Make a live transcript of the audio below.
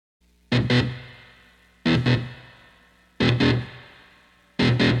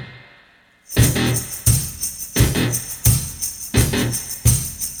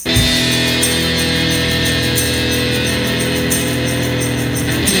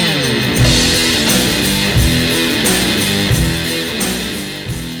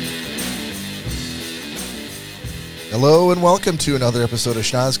Hello and welcome to another episode of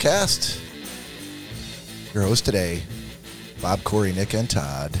Schnozcast. Your host today, Bob, Corey, Nick, and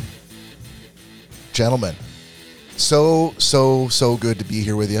Todd. Gentlemen, so good to be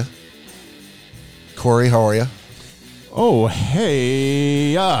here with you. Corey, how are you? Oh,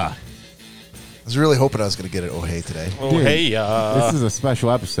 hey. I was really hoping I was going to get it. Oh, hey, today. Oh, Dude, hey. This is a special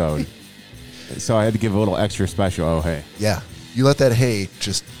episode. So I had to give a little extra special. Oh, hey. Yeah, you let that hey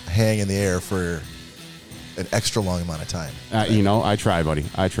just hang in the air for an extra long amount of time. I try, buddy.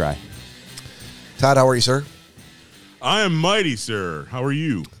 I try. Todd, how are you, sir? I am mighty, sir. How are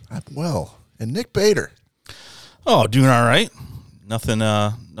you? I'm well. And Nick Bader. Oh, doing all right.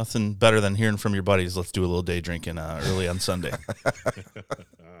 Nothing better than hearing from your buddies. Let's do a little day drinking early on Sunday.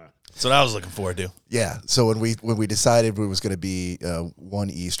 That's what I was looking forward to. Yeah. So when we decided it was going to be 1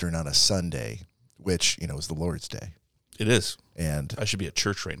 Eastern on a Sunday, which is the Lord's Day, It is. and I should be at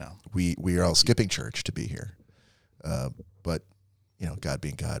church right now. we are all skipping church to be here, but God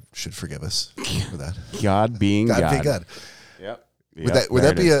being God should forgive us for that. God being God. God being God. Yep. Would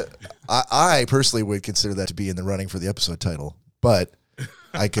that be I personally would consider that to be in the running for the episode title, but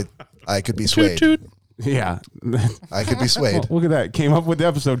I could be swayed. Toot, toot. Yeah. I could be swayed Look at that. Came up with the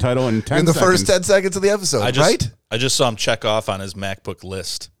episode title in 10 in the seconds. first 10 seconds of the episode, right? I just saw him check off on his MacBook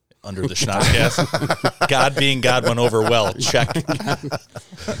list under the Schnozcast. God being God went over well. Check.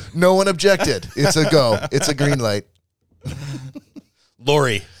 No one objected. It's a go. It's a green light.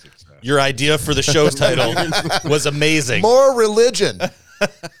 Lori, your idea for the show's title was amazing. More religion.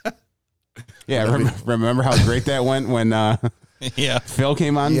 Yeah. Remember how great that went when Yeah. Phil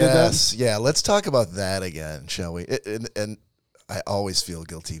came on and did that? Yes, yeah. Let's talk about that again, shall we? And I always feel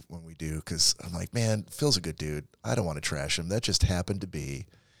guilty when we do because I'm like, man, Phil's a good dude. I don't want to trash him. That just happened to be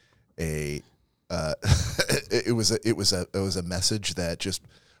a. It was a message that just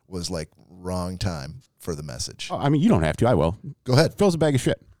was like wrong time for the message. Oh, I mean, you don't have to. I will. Go ahead. Phil's a bag of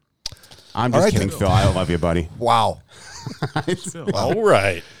shit. I'm All just right, kidding, then. Phil. I love you, buddy. Wow. All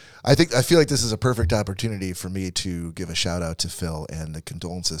right. I feel like this is a perfect opportunity for me to give a shout out to Phil and the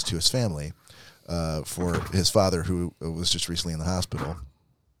condolences to his family for his father, who was just recently in the hospital.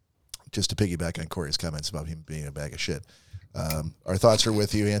 Just to piggyback on Corey's comments about him being a bag of shit. Our thoughts are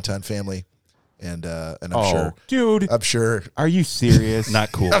with you, Anton family, and I'm sure. Are you serious?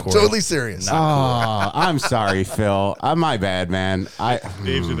 Not cool, I'm Corey. totally serious. Oh, I'm sorry, Phil. My bad, man.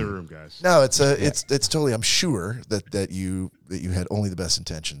 Dave's in the room, guys. No, it's totally. I'm sure that you had only the best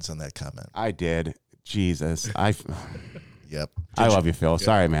intentions on that comment. I did. Jesus. Yep. I love you, Phil.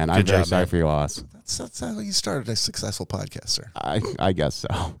 Sorry, man. I'm Good very job, sorry man. for your loss. That's how you started a successful podcast, sir. I guess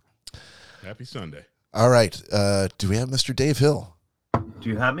so. Happy Sunday. All right. Do we have Mr. Dave Hill? Do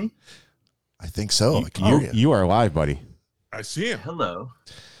you have me? I think so. I can hear you. You are alive, buddy. I see him. Hello.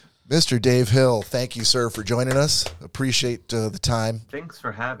 Mr. Dave Hill, thank you, sir, for joining us. Appreciate the time. Thanks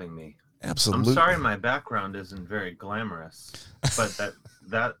for having me. Absolutely. I'm sorry my background isn't very glamorous, but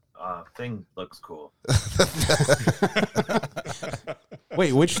that thing looks cool.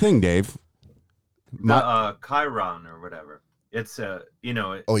 Wait, which thing, Dave? The Chiron or whatever. It's it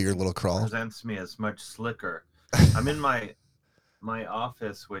Oh, your little crawl. presents me as much slicker. I'm in my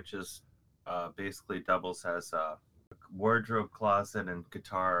office, which is basically doubles as a wardrobe closet and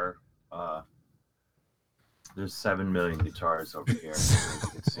guitar. There's 7 million guitars over here.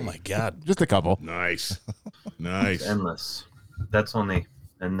 Oh, my God. Just a couple. Nice. It's Nice. endless. That's only,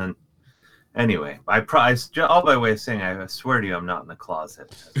 and then anyway, all by way of saying, I swear to you, I'm not in the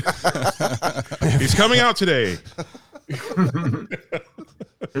closet. He's coming out today.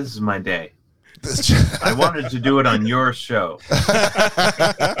 This is my day. I wanted to do it on your show.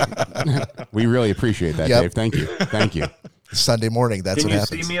 We really appreciate that, Yep. Dave. Thank you. Thank you. Sunday morning, that's Can what you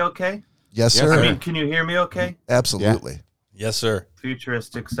happens. see me okay? Yes, Yes, sir. sir. I mean, can you hear me okay? Absolutely. Yes, sir.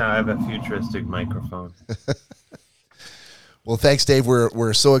 Futuristic sound. I have a futuristic microphone. Well, thanks, Dave.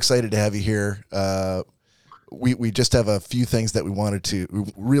 We're so excited to have you here. We just have a few things that we wanted to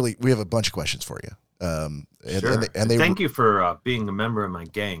we have a bunch of questions for you. Sure. And they Thank you for being a member of my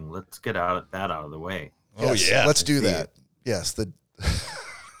gang. Let's get that out of the way. Oh, yes, yeah. let's do see that. Yes, the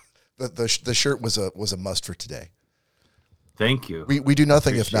shirt was a must for today. Thank you. We do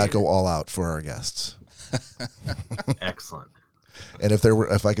nothing if not Appreciate go all out for our guests. Excellent. And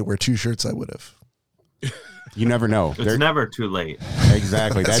if I could wear 2 shirts, I would have. You never know. It's never too late.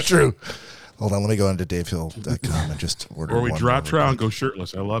 Exactly. That's true. Hold on, let me go into davehill.com and just order. Or we one drop more. trout and go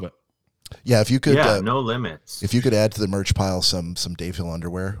shirtless. I love it. Yeah, if you could. No limits. If you could add to the merch pile some Dave Hill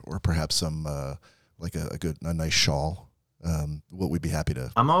underwear or perhaps some like a nice shawl, we'd be happy to.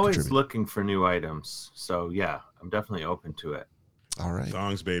 I'm always contribute. looking for new items. So yeah, I'm definitely open to it. All right.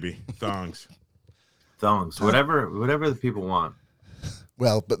 Thongs, baby. Thongs. thongs, whatever the people want.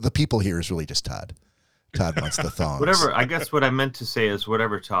 Well, but the people here is really just Todd. Todd wants the thongs. Whatever. I guess what I meant to say is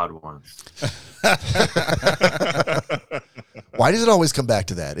whatever Todd wants. Why does it always come back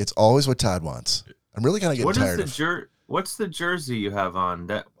to that? It's always what Todd wants. I'm really kind of getting What tired is of. What's the jersey you have on?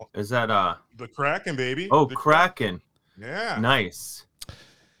 That is that The Kraken, baby. Oh, The Kraken. Yeah. Nice.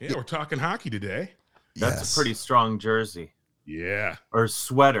 Yeah, we're talking hockey today. That's Yes. a pretty strong jersey Yeah. or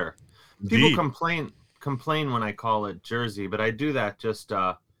sweater. People Indeed. complain when I call it jersey, but I do that just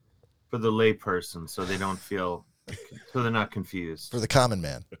for the layperson, so they don't feel, so they're not confused. For the common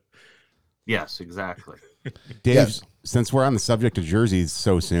man. Yes, exactly. Dave, Yes. since we're on the subject of jerseys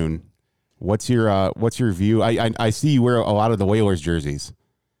so soon, what's your view? I see you wear a lot of the Whalers jerseys,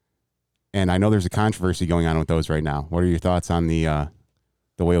 and I know there's a controversy going on with those right now. What are your thoughts on the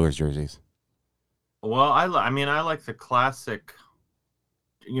Whalers jerseys? Well, I mean, I like the classic.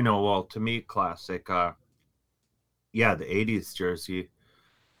 To me, classic. Yeah, the '80s jersey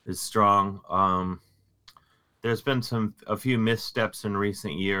is strong. There's been a few missteps in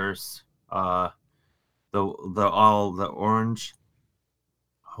recent years. The orange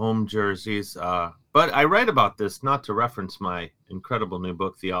home jerseys. But I write about this not to reference my incredible new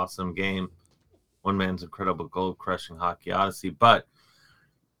book, The Awesome Game, One Man's Incredible Gold Crushing Hockey Odyssey. But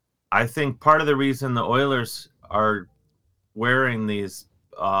I think part of the reason the Oilers are wearing these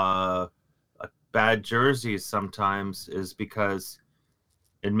bad jerseys sometimes is because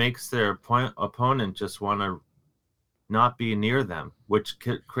it makes their opponent just want to not be near them, which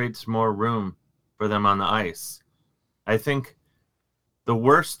creates more room for them on the ice. I think the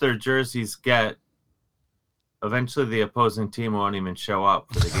worse their jerseys get, eventually the opposing team won't even show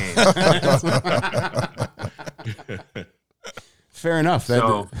up for the game. Fair enough.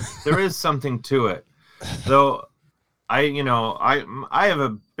 So there is something to it, though. I have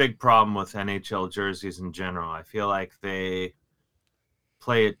a big problem with NHL jerseys in general. I feel like they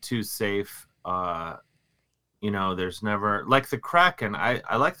play it too safe. There's never like the Kraken.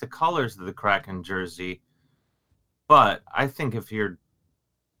 I like the colors of the Kraken jersey, but I think if you're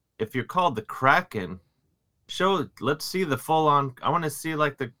called the Kraken, let's see the full on. I want to see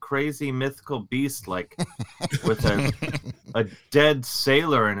like the crazy mythical beast, like with a dead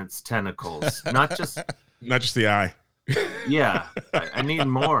sailor in its tentacles, not just the eye. Yeah, I need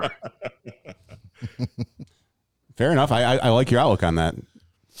more. Fair enough. I like your outlook on that.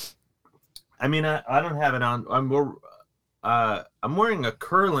 I mean, I don't have it on. I'm wearing a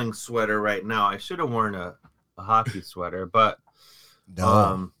curling sweater right now. I should have worn a hockey sweater, but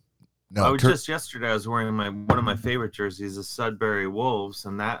No. just yesterday I was wearing one of my favorite jerseys, the Sudbury Wolves,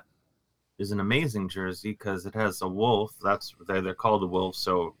 and that is an amazing jersey because it has a wolf. They're called the Wolves,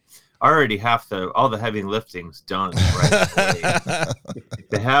 so already all the heavy lifting's done. Right?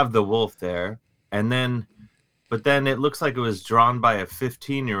 They have the wolf there, but then it looks like it was drawn by a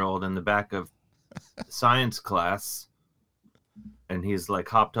 15-year-old in the back of science class, and he's like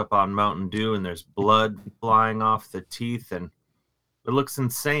hopped up on Mountain Dew, and there's blood flying off the teeth, and it looks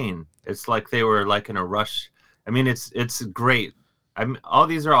insane. It's like they were like in a rush. I mean, it's great. All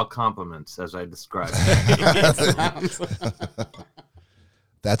these are all compliments as I described.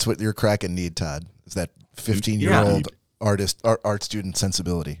 That's what your Kraken need, Todd. Is that 15-year-old art student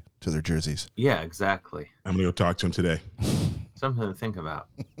sensibility to their jerseys. Yeah, exactly. I'm going to go talk to him today. Something to think about.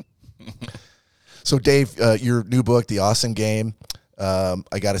 So, Dave, your new book, The Awesome Game,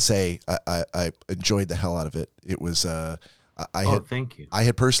 I got to say, I enjoyed the hell out of it. It was, thank you. I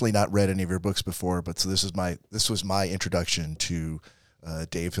had personally not read any of your books before, but so this was my introduction to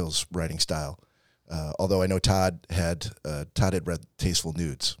Dave Hill's writing style. Although I know Todd had read Tasteful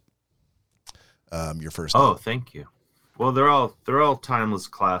Nudes. Your first. Oh, thank you. Well, they're all timeless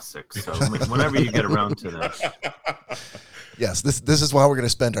classics. So whenever you get around to them. Yes, this is why we're going to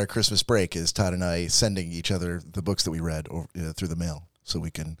spend our Christmas break, is Todd and I sending each other the books that we read through the mail, so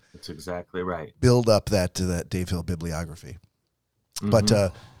we can. That's exactly right. Build up that Dave Hill bibliography. Mm-hmm. But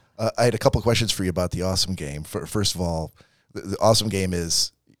I had a couple questions for you about the Awesome Game. First of all, the Awesome Game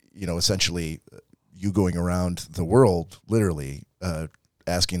is, essentially you going around the world, literally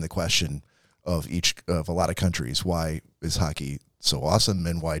asking the question of a lot of countries, why is hockey so awesome,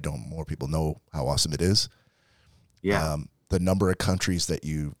 and why don't more people know how awesome it is? Yeah. The number of countries that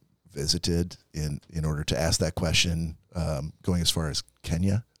you visited in order to ask that question, going as far as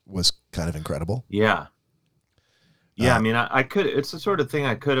Kenya, was kind of incredible. Yeah. Yeah, I mean, I could. It's the sort of thing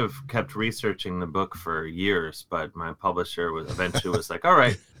I could have kept researching the book for years, but my publisher eventually was like, "All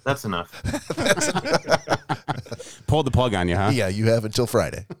right, that's enough." Pulled the plug on you, huh? Yeah, you have until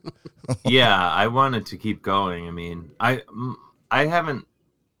Friday. Yeah, I wanted to keep going. I mean, I haven't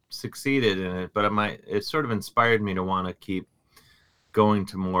succeeded in it, but it sort of inspired me to want to keep going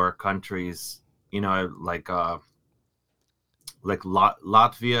to more countries. Like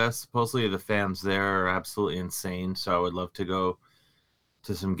Latvia. Supposedly the fans there are absolutely insane, so I would love to go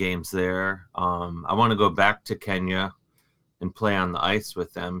to some games there. I want to go back to Kenya and play on the ice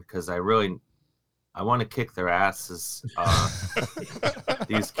with them because I want to kick their asses.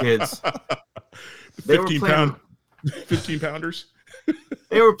 These kids, they were 15 pounders.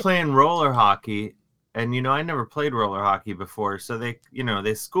 They were playing roller hockey, and I never played roller hockey before, so they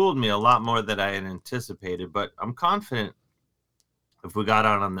schooled me a lot more than I had anticipated. But I'm confident if we got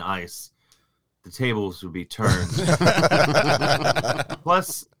out on the ice, the tables would be turned.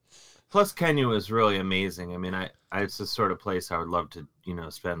 Plus Kenya is really amazing. I mean, it's the sort of place I would love to,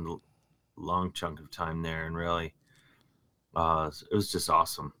 spend a long chunk of time there, and really, it was just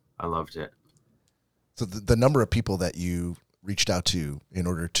awesome. I loved it. So the number of people that you reached out to in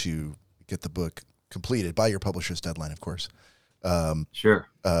order to get the book completed by your publisher's deadline, of course. Sure.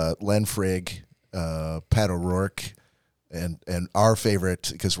 Len Frigg, Pat O'Rourke, and our favorite,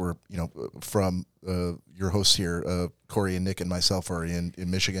 because we're from your hosts here, Corey and Nick and myself are in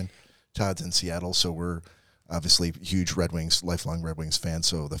Michigan. Todd's in Seattle, so we're obviously huge lifelong Red Wings fans.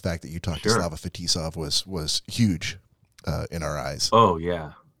 So the fact that you talked to Slava Fetisov was huge in our eyes. Oh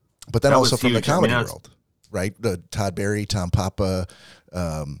yeah, but then also from the comedy world, right? Todd Barry, Tom Papa,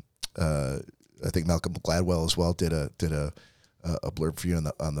 I think Malcolm Gladwell as well did a blurb for you on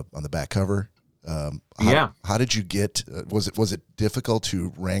the back cover. How did you get? Was it difficult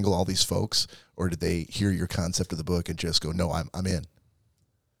to wrangle all these folks, or did they hear your concept of the book and just go, "No, I'm in"?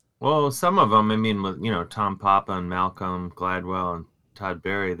 Well, some of them, I mean, with Tom Papa and Malcolm Gladwell and Todd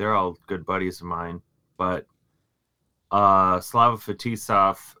Barry, they're all good buddies of mine. But Slava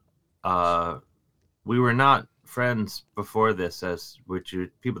Fetisov, we were not friends before this, which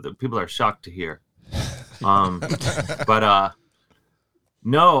people are shocked to hear. But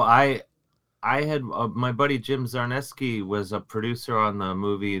no, I had my buddy Jim Zarneski was a producer on the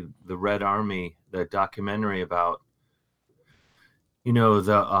movie The Red Army, the documentary about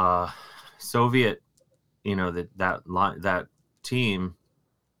the Soviet, that team,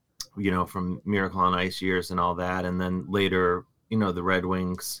 from Miracle on Ice years and all that, and then later, the Red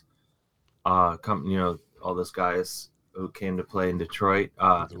Wings, all those guys who came to play in Detroit.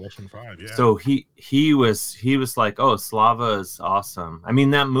 The Russian Five, yeah. So he was like, "Oh, Slava is awesome." I mean,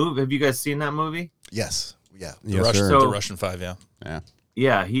 that movie. Have you guys seen that movie? Yes. Yeah. The Russian Five. Yeah. Yeah.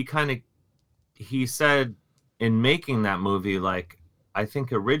 Yeah. He said in making that movie, like, I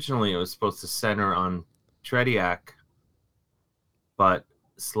think originally it was supposed to center on Tretiak, but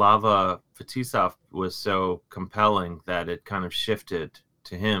Slava Fetisov was so compelling that it kind of shifted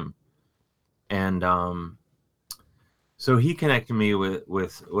to him. And so he connected me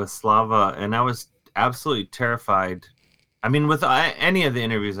with Slava, and I was absolutely terrified. I mean, with any of the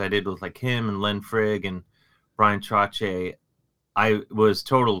interviews I did with like him and Len Frigg and Brian Trache, I was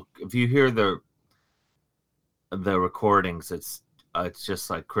total. If you hear the recordings, it's just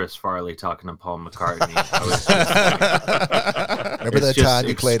like Chris Farley talking to Paul McCartney. Remember that time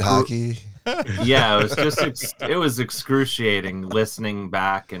you played hockey? Yeah, it was excruciating listening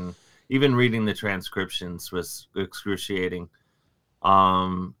back, and even reading the transcriptions was excruciating.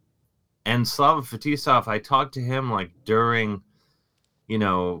 And Slava Fetisov, I talked to him like during, it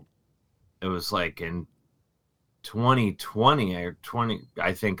was like in 2020 or 20,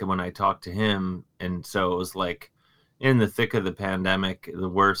 I think, when I talked to him. And so it was like in the thick of the pandemic, the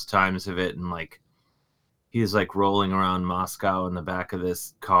worst times of it. And like, he's like rolling around Moscow in the back of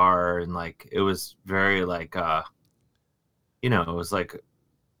this car. And like, it was very like, it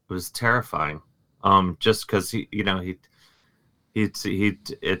was terrifying. Just cause he's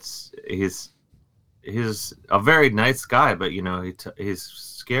a very nice guy, but he's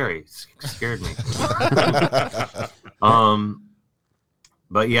scary. He scared me.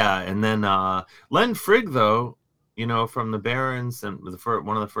 But yeah, and then Len Frigg, though, from the Barons, and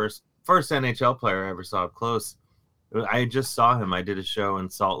one of the first NHL player I ever saw up close. I just saw him. I did a show in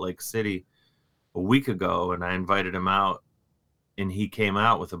Salt Lake City a week ago, and I invited him out, and he came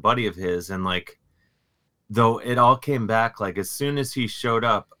out with a buddy of his, and like, though it all came back, like as soon as he showed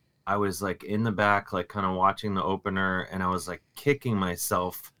up, I was like in the back, like kind of watching the opener, and I was like kicking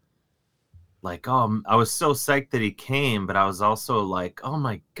myself. Like, oh, I was so psyched that he came, but I was also like, oh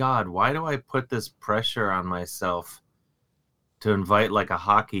my God, why do I put this pressure on myself to invite like a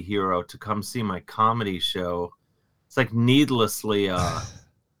hockey hero to come see my comedy show? It's like needlessly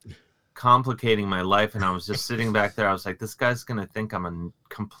complicating my life. And I was just sitting back there. I was like, this guy's going to think I'm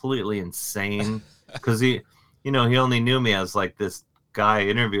completely insane. Because he only knew me as like this guy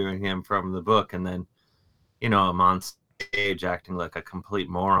interviewing him from the book, and then, I'm on stage acting like a complete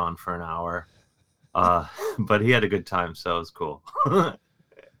moron for an hour. But he had a good time, so it was cool.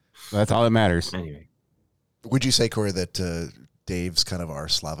 That's all that matters. Anyway. Would you say, Corey, that Dave's kind of our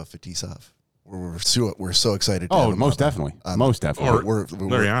Slava Fetisov? We're so excited. To have Oh, him most on definitely. on- Most definitely. We're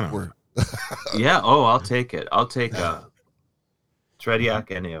Liriano. Yeah. Oh, I'll take it. I'll take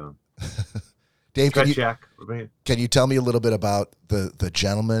Tretiak, any of them. Dave, Tretiak. can you tell me a little bit about the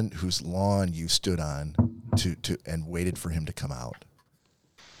gentleman whose lawn you stood on to and waited for him to come out?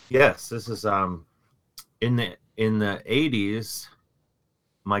 Yes, this is in the 80s.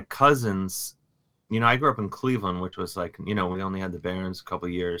 My cousins, I grew up in Cleveland, which was like, we only had the Barons a couple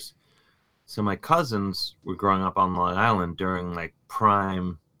of years. So my cousins were growing up on Long Island during like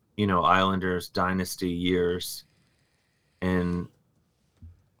prime, Islanders dynasty years. And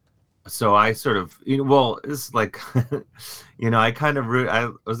so I sort of, it's like, I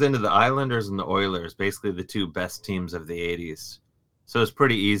was into the Islanders and the Oilers, basically the two best teams of the 80s. So it's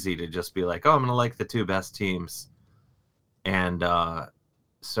pretty easy to just be like, oh, I'm going to like the two best teams. And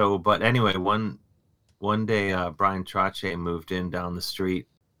but anyway, one day Brian Trottier moved in down the street.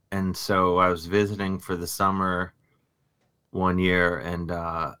 And so I was visiting for the summer one year, and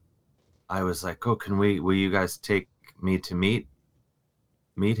I was like, oh, will you guys take me to meet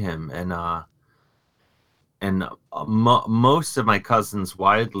him? And most of my cousins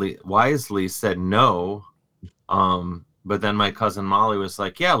wisely said no. But then my cousin Molly was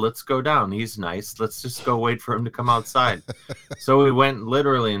like, yeah, let's go down. He's nice. Let's just go wait for him to come outside. So we went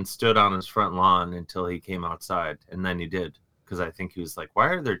literally and stood on his front lawn until he came outside. And then he did. Because I think he was like, why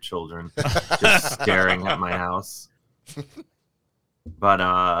are there children just staring at my house?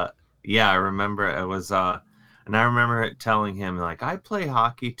 But yeah, I remember it was and I remember telling him, like, I play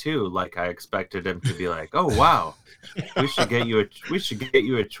hockey too. Like, I expected him to be like, oh wow, we should get you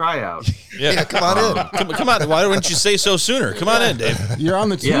a tryout. Yeah, come on in. Come on. Why wouldn't you say so sooner? Come on in, Dave. You're on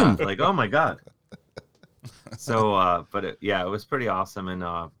the team. Yeah, like, oh my god. So but it was pretty awesome. And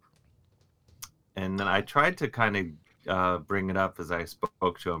then I tried to kind of bring it up as I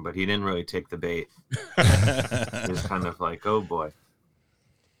spoke to him, but he didn't really take the bait. He was kind of like, oh boy.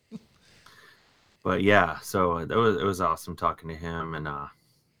 But yeah, so it was awesome talking to him. And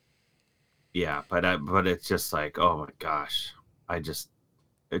yeah, but it's just like, oh my gosh,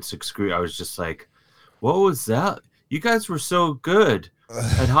 it's excruciating. I was just like, what was that? You guys were so good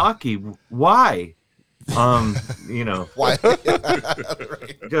at hockey. Why? Why?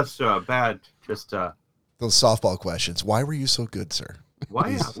 Just bad. Just Those softball questions. Why were you so good, sir?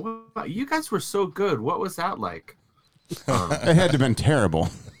 why? You guys were so good. What was that like? It had to have been terrible.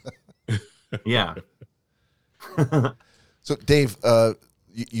 Yeah. So, Dave,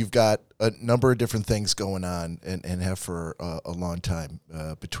 you've got a number of different things going on and have for a long time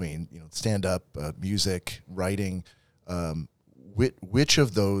between stand up, music, writing. Which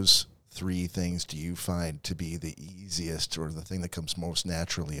of those three things do you find to be the easiest or the thing that comes most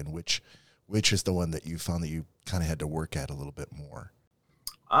naturally, and which is the one that you found that you kind of had to work at a little bit more?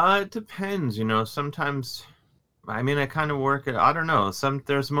 It depends. Sometimes. I mean, I kind of work it. I don't know.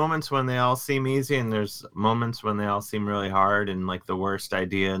 There's moments when they all seem easy, and there's moments when they all seem really hard and like the worst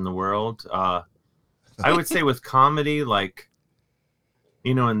idea in the world. I would say with comedy, like,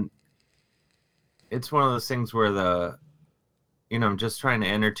 and it's one of those things where I'm just trying to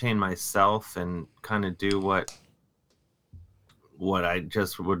entertain myself and kind of do what I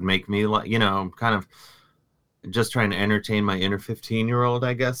just would make me like, kind of just trying to entertain my inner 15-year-old,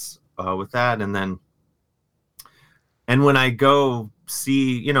 I guess, with that. And when I go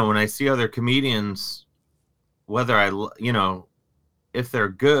see, when I see other comedians, whether if they're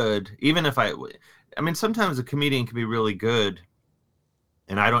good, even if I mean, sometimes a comedian can be really good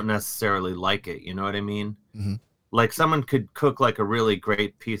and I don't necessarily like it. You know what I mean? Mm-hmm. Like someone could cook like a really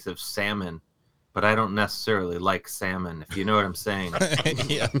great piece of salmon, but I don't necessarily like salmon, if you know what I'm saying.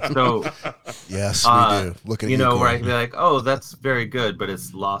 Yeah. So yes, we do. Look at where I can be like, oh, that's very good, but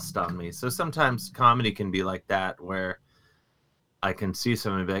it's lost on me. So sometimes comedy can be like that, where I can see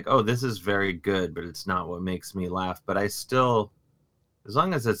someone and be like, oh, this is very good, but it's not what makes me laugh. But I still, as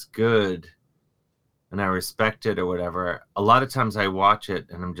long as it's good and I respect it or whatever, a lot of times I watch it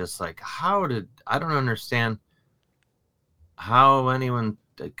and I'm just like, I don't understand how anyone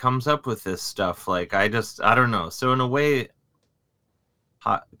comes up with this stuff. Like, I don't know. So in a way,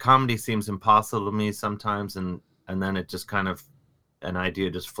 comedy seems impossible to me sometimes, and then it just kind of, an idea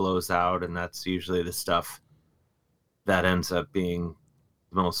just flows out, and that's usually the stuff that ends up being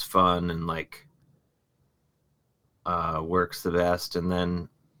the most fun and like works the best. And then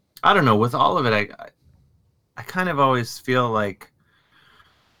I don't know, with all of it, I kind of always feel like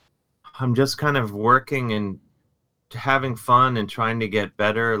I'm just kind of working and having fun and trying to get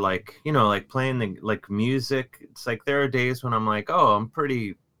better, like, you know, like playing the like music. It's like there are days when I'm like, oh, I'm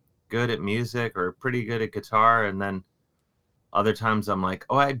pretty good at music or pretty good at guitar, and then other times I'm like,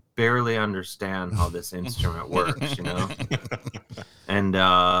 oh, I barely understand how this instrument works, you know. And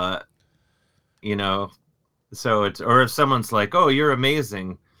you know, so it's, or if someone's like, oh, you're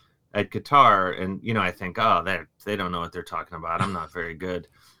amazing at guitar, and you know, I think, oh, they don't know what they're talking about, I'm not very good.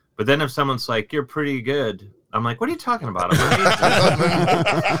 But then if someone's like, you're pretty good, I'm like, what are you talking about?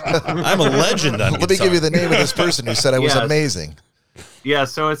 I'm a legend on Let me give you the name of this person who said I was amazing. Yeah,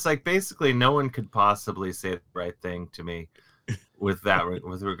 so it's like basically no one could possibly say the right thing to me with that,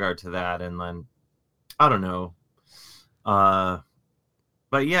 with regard to that. And then I don't know.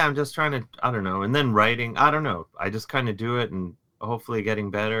 But yeah, I'm just trying to, I don't know. And then writing, I don't know. I just kind of do it and hopefully getting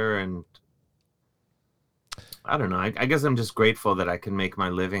better. And I don't know. I guess I'm just grateful that I can make my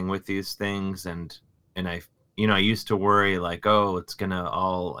living with these things. And I, you know, I used to worry like, oh, it's going to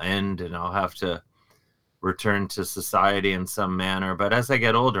all end and I'll have to return to society in some manner. But as I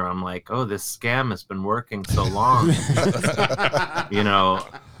get older, I'm like, oh, this scam has been working so long. You know,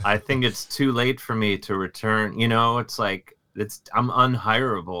 I think it's too late for me to return. You know, it's like, I'm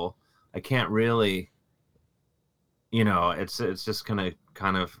unhireable. I can't really, you know, it's just gonna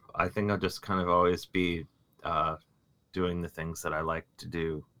kind of, I think I'll just kind of always be doing the things that I like to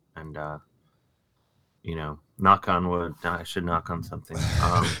do. And you know, knock on wood. No, I should knock on something.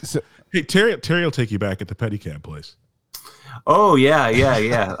 Hey, Terry will take you back at the pedicab place. Oh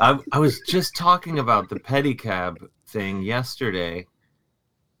yeah. I was just talking about the pedicab thing yesterday.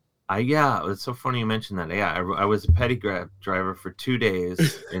 Yeah, it's so funny you mentioned that. Yeah, I was a pedicab driver for 2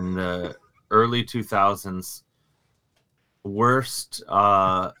 days in the early 2000s. Worst.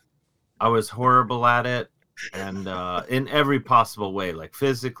 I was horrible at it, and in every possible way, like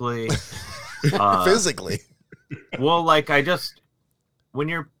physically. Physically. Well, like when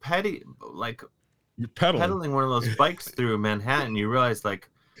you're you're pedaling one of those bikes through Manhattan, you realize like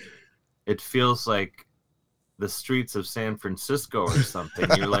it feels like the streets of San Francisco or something.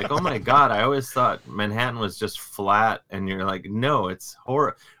 You're like, oh my God, I always thought Manhattan was just flat. And you're like, no, it's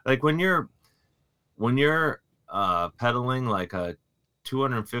horrible. Like when you're pedaling like a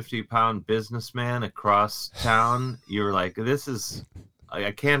 250-pound businessman across town, you're like,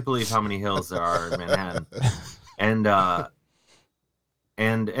 I can't believe how many hills there are in Manhattan. And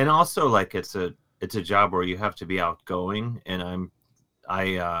and also like it's a job where you have to be outgoing, and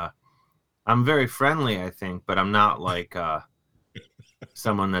I'm very friendly, I think, but I'm not like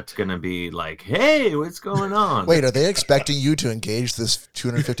someone that's going to be like, hey, what's going on? Wait, are they expecting you to engage this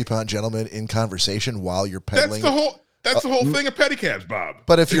 250-pound gentleman in conversation while you're pedaling? That's the whole thing of pedicabs, Bob.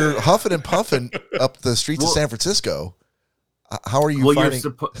 But if you're huffing and puffing up the streets of San Francisco, how are you finding...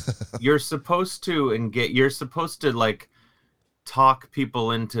 You're supposed to you're supposed to like talk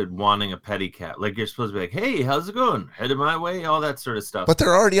people into wanting a pedicab. Like you're supposed to be like, hey, how's it going? Headed my way? All that sort of stuff. But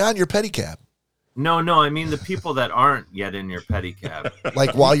they're already on your pedicab. No, I mean the people that aren't yet in your pedicab.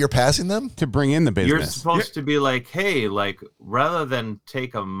 Like while you're passing them? To bring in the business. You're supposed to be like, hey, like rather than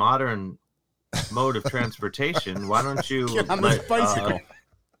take a modern mode of transportation, why don't you get on this bicycle?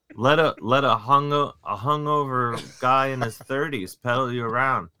 Let a hungover guy in his 30s pedal you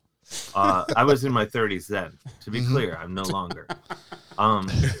around. I was in my 30s then, to be clear. I'm no longer.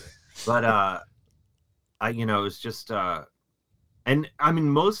 But it was just and I mean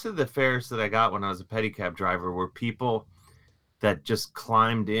most of the fares that I got when I was a pedicab driver were people that just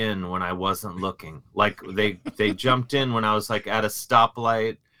climbed in when I wasn't looking. Like they jumped in when I was like at a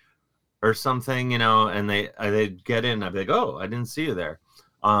stoplight or something, you know, and they'd get in. I'd be like, oh, I didn't see you there.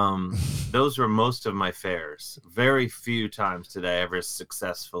 Those were most of my fares. Very few times did I ever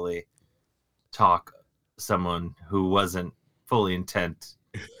successfully talk someone who wasn't fully intent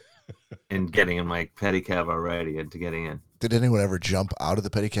in getting in my pedicab already and to getting in. Did anyone ever jump out of the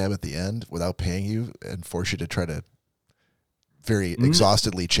pedicab at the end without paying you and force you to try to very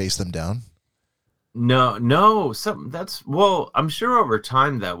exhaustedly chase them down? No. Well, I'm sure over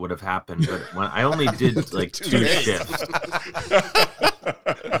time that would have happened, but when I only did like 2 shifts.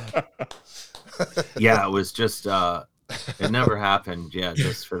 Yeah, it was just it never happened. Yeah,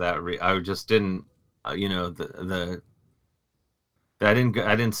 just for that I just didn't I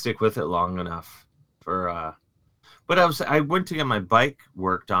didn't stick with it long enough for but I went to get my bike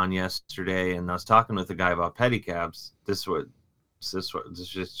worked on yesterday, and I was talking with a guy about pedicabs. This was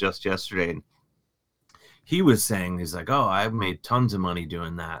just yesterday, and he was saying, he's like, oh, I've made tons of money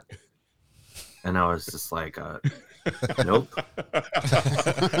doing that. And I was just like, nope. Up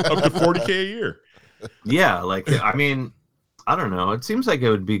to $40K a year. Yeah, like, I mean, I don't know. It seems like it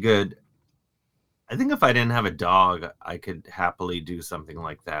would be good. I think if I didn't have a dog, I could happily do something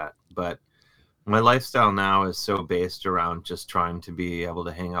like that. But my lifestyle now is so based around just trying to be able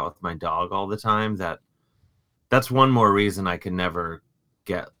to hang out with my dog all the time that that's one more reason I could never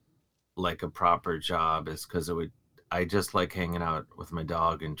get like a proper job, is because I just like hanging out with my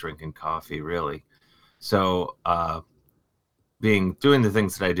dog and drinking coffee, really. So doing the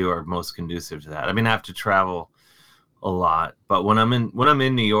things that I do are most conducive to that. I mean, I have to travel a lot, but when I'm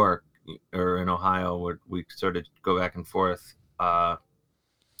in New York or in Ohio, where we sort of go back and forth, my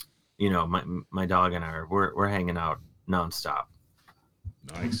dog and we're hanging out nonstop.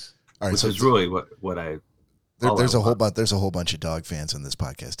 Nice. All right, which so is really what I. there's a whole bunch of dog fans on this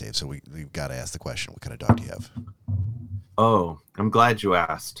podcast, Dave. So we've got to ask the question: what kind of dog do you have? Oh, I'm glad you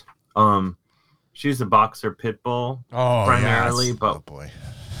asked. She's a boxer pit bull primarily, yes. Oh but boy.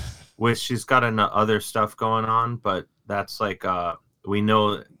 which she's got other stuff going on. But that's like we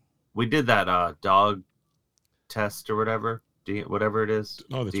know we did that dog test or whatever, whatever it is.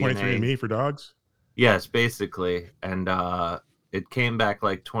 Oh, the DNA. 23andMe for dogs? Yes, basically, and it came back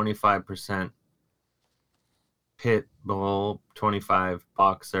like 25% pit bull, 25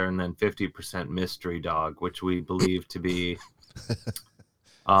 boxer, and then 50% mystery dog, which we believe to be.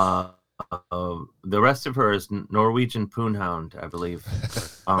 The rest of her is Norwegian Poonhound, I believe.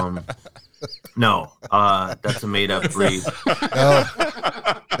 No, that's a made-up breed.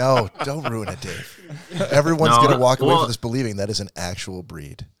 No, don't ruin it, Dave. Everyone's No, gonna walk away well- from this believing that is an actual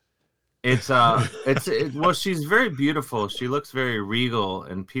breed. Well, she's very beautiful. She looks very regal,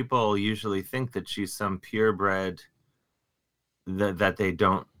 and people usually think that she's some purebred that they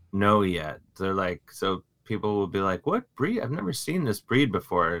don't know yet. They're like, so people will be like, "What breed? I've never seen this breed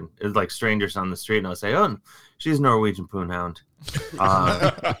before." And it's like strangers on the street, and I'll say, "Oh, she's Norwegian Poonhound,"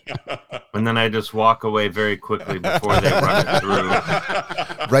 and then I just walk away very quickly before they run it through.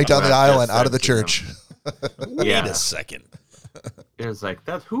 Right down the I've aisle just and out of the said to them. church. Wait Yeah. a second. It was like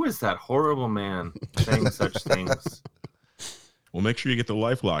that. Who is that horrible man saying such things? Well, make sure you get the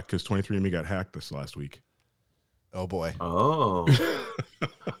LifeLock because 23andMe got hacked this last week. Oh boy. Oh,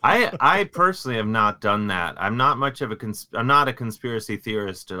 I personally have not done that. I'm not much of I'm not a conspiracy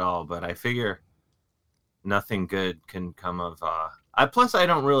theorist at all, but I figure nothing good can come of. Plus, I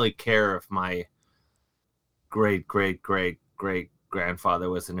don't really care if my great grandfather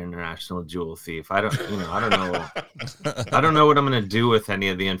was an international jewel thief. I don't know. I don't know what I'm going to do with any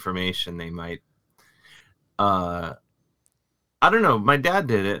of the information they might. I don't know. My dad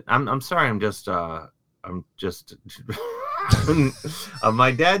did it. I'm sorry. I'm just.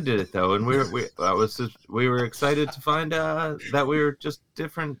 My dad did it though, and we were excited to find that we were just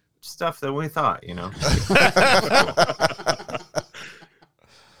different stuff than we thought.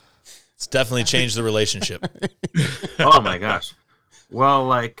 It's definitely changed the relationship. Oh my gosh.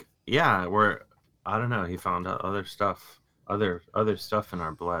 Well, I don't know. He found out other stuff in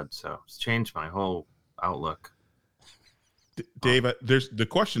our blood, so it's changed my whole outlook. Dave, there's the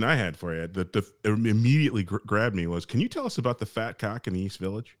question I had for you that immediately grabbed me was, can you tell us about the fat cock in the East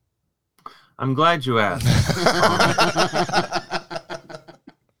Village? I'm glad you asked.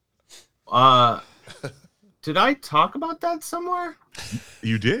 Did I talk about that somewhere?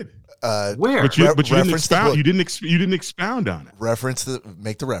 You did, Where? but you didn't reference the expound. book. You didn't expound on it.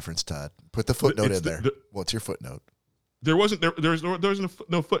 Make the reference, Todd. Put the footnote It's in there. What's your footnote? There wasn't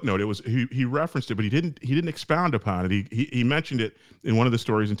no footnote. It was he referenced it, but he didn't expound upon it. He mentioned it in one of the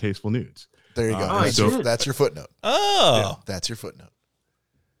stories in Tasteful Nudes. There you go. I did. That's your footnote. Oh, That's your footnote.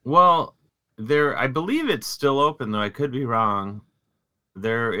 Well, I believe it's still open, though. I could be wrong.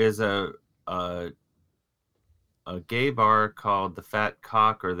 There is a gay bar called the Fat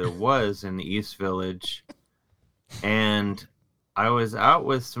Cock, or there was in the East Village, and I was out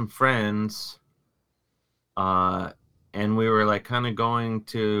with some friends, and we were like kind of going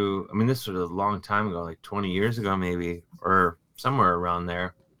to. I mean, this was a long time ago, like 20 years ago, maybe, or somewhere around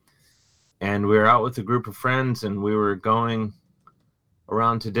there. And we were out with a group of friends, and we were going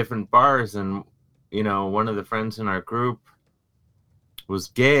around to different bars, and one of the friends in our group was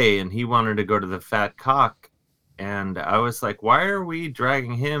gay, and he wanted to go to the Fat Cock, and I was like, why are we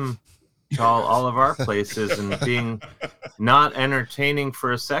dragging him to all of our places and being not entertaining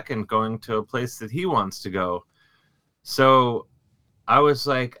for a second, going to a place that he wants to go? So I was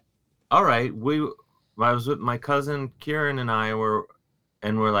like, all right, I was with my cousin Kieran, and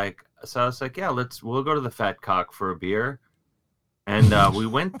we're like, so I was like, yeah, we'll go to the Fat Cock for a beer. And we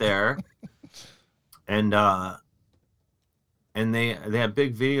went there, and they had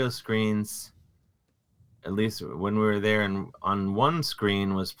big video screens, at least when we were there, and on one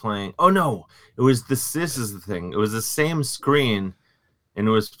screen was playing. Oh no, this is the thing. It was the same screen and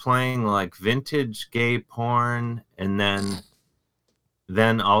it was playing like vintage gay porn, and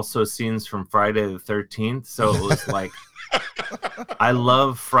then also scenes from Friday the 13th. So it was like, I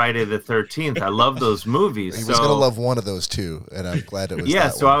love Friday the 13th. I love those movies. He was going to love one of those two, and I'm glad it was yeah,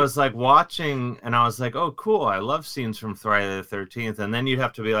 that so one. I was like watching, and I was like, oh, cool. I love scenes from Friday the 13th. And then you'd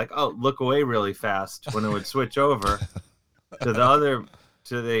have to be like, oh, look away really fast when it would switch over to the other,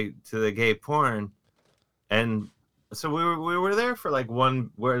 to the gay porn. And so we were there for like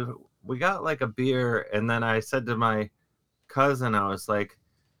where we got like a beer, and then I said to my cousin, I was like,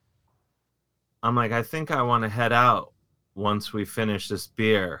 I think I want to head out once we finish this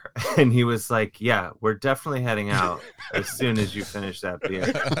beer. And he was like, yeah, we're definitely heading out as soon as you finish that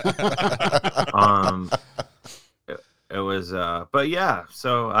beer. It was but yeah,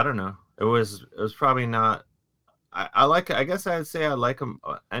 so I don't know, it was probably not, I guess I'd say I like them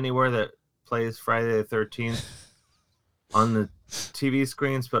anywhere that plays Friday the 13th on the TV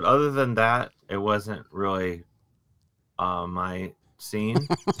screens, but other than that, it wasn't really my scene.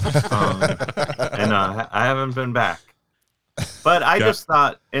 And I haven't been back. But I just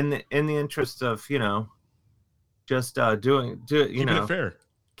thought, in the interest of, just keeping it fair.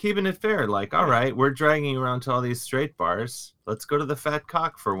 Keeping it fair. Like, all right, we're dragging you around to all these straight bars. Let's go to the Fat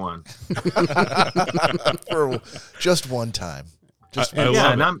Cock for one. For just one time. Just I love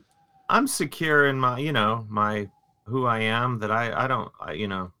it. And I'm secure in my, my who I am. That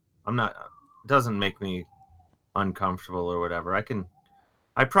I'm not. Doesn't make me uncomfortable or whatever.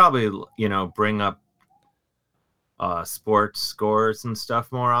 I probably bring up sports scores and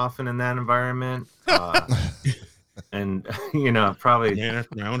stuff more often in that environment, and probably Man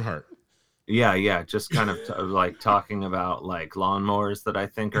after my own heart. yeah, just kind of like talking about like lawnmowers that I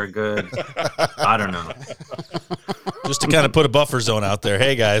think are good. I don't know, Just to kind of put a buffer zone out there.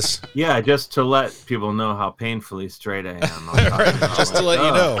 Hey guys, yeah, just to let people know how painfully straight I am. just to let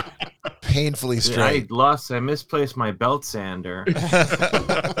you know. Painfully straight. I misplaced my belt sander.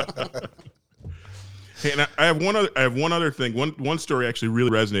 Hey, and I have one other thing. One story actually really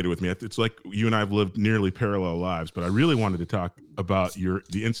resonated with me. It's like you and I have lived nearly parallel lives, but I really wanted to talk about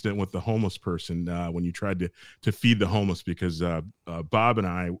the incident with the homeless person when you tried to feed the homeless, because Bob and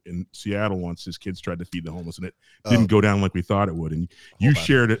I in Seattle once, his kids tried to feed the homeless, and it didn't go down like we thought it would. And you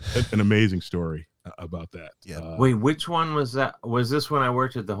shared an amazing story about that. Yeah. Wait, which one was that? Was this when I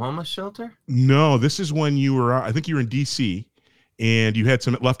worked at the homeless shelter? No, this is when you were. I think you were in D.C. and you had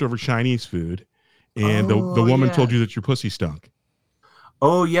some leftover Chinese food. And the woman told you that your pussy stunk.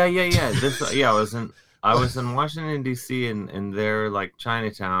 Oh yeah. I was in Washington D.C. in their like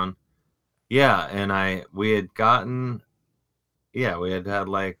Chinatown. Yeah, and we had had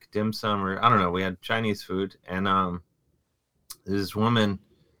like dim sum, or I don't know, we had Chinese food, and this woman,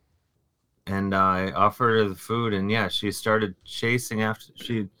 and I offered her the food, and yeah, she started chasing after.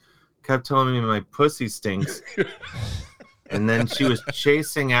 She kept telling me my pussy stinks, and then she was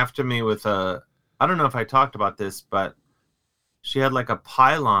chasing after me with a. I don't know if I talked about this, but she had like a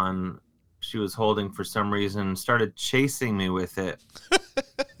pylon she was holding for some reason, started chasing me with it.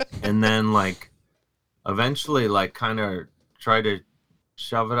 And then like eventually like kind of tried to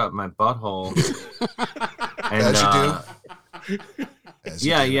shove it up my butthole. And As you do. As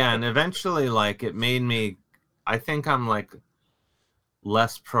you do. And eventually like it made me, I think I'm like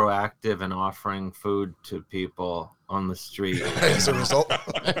less proactive in offering food to people on the street. As a result.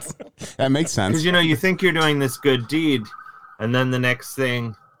 That makes sense. Because you think you're doing this good deed, and then the next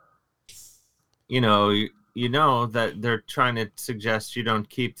thing, you know that they're trying to suggest you don't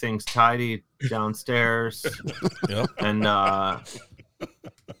keep things tidy downstairs. Yep. And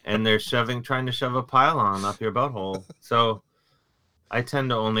they're trying to shove a pylon up your butthole. So I tend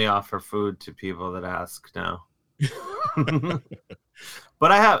to only offer food to people that ask now.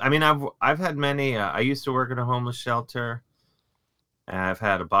 But I've had many. I used to work at a homeless shelter, and I've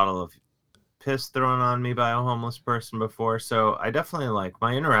had a bottle of piss thrown on me by a homeless person before. So I definitely like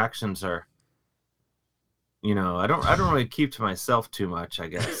my interactions are. I don't really keep to myself too much, I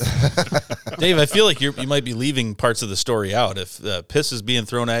guess. Dave, I feel like you might be leaving parts of the story out. If the piss is being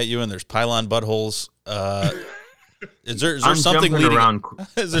thrown at you and there's pylon buttholes, is there something leading around?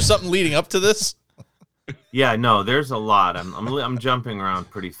 Is there something leading up to this? Yeah, no, there's a lot. I'm jumping around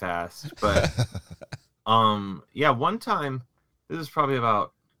pretty fast, but one time, this is probably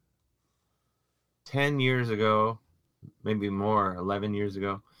about 10 years ago, maybe more, 11 years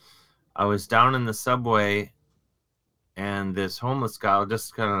ago. I was down in the subway, and this homeless guy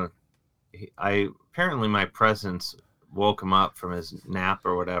just apparently my presence woke him up from his nap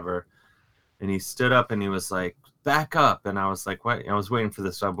or whatever, and he stood up and he was like, "Back up," and I was like, "What?" I was waiting for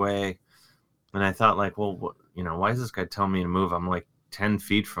the subway. And I thought, like, well, why is this guy telling me to move? I'm like 10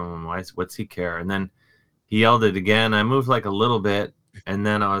 feet from him. What's he care? And then he yelled it again. I moved like a little bit, and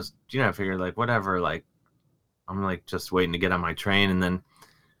then I was, I figured like whatever, like I'm like just waiting to get on my train. And then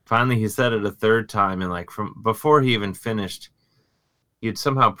finally he said it a third time, and like from before he even finished, he had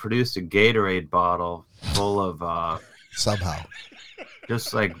somehow produced a Gatorade bottle full of somehow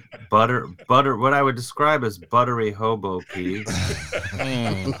just like butter, what I would describe as buttery hobo pee.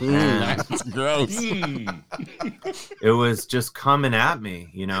 That's gross. It was just coming at me,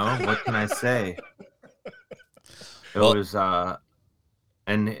 what can I say? It was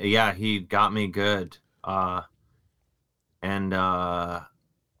and yeah, he got me good. And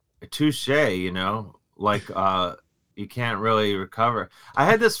touche, like you can't really recover. I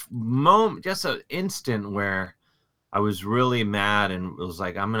had this moment, just an instant where I was really mad and was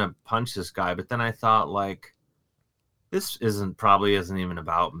like, I'm gonna punch this guy. But then I thought, like, this probably isn't even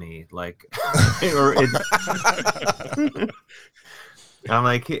about me. Like, or I'm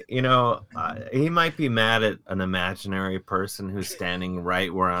like, he might be mad at an imaginary person who's standing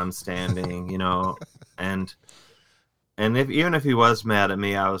right where I'm standing, and even if he was mad at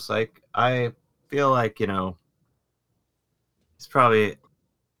me, I was like, I feel like, he's probably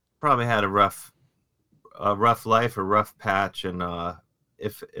had a rough life, a rough patch, and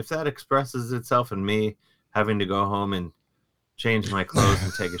if that expresses itself in me having to go home and change my clothes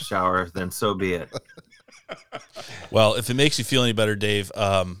and take a shower, then so be it. Well, if it makes you feel any better, Dave,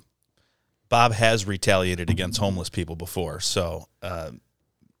 Bob has retaliated against homeless people before, so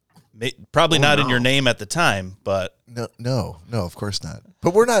probably not in your name at the time, but no, of course not.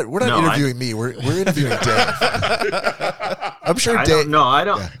 But we're not interviewing me. We're interviewing Dave. I'm sure Dave. I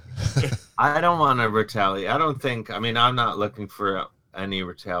don't. Yeah. I don't want to retaliate. I don't think. I mean, I'm not looking for any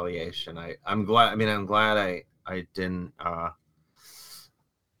retaliation. I'm glad. I mean, I'm glad I didn't. I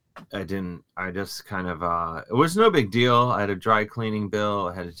just kind of. It was no big deal. I had a dry cleaning bill.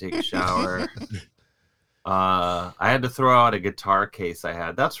 I had to take a shower. I had to throw out a guitar case I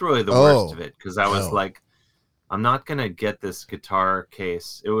had. That's really the worst of it, because I was like, I'm not gonna get this guitar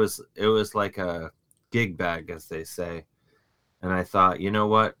case. It was like a gig bag, as they say, and I thought, you know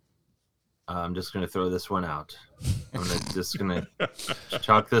what? I'm just gonna throw this one out. I'm just gonna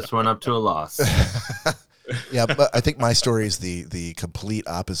chalk this one up to a loss. Yeah, but I think my story is the complete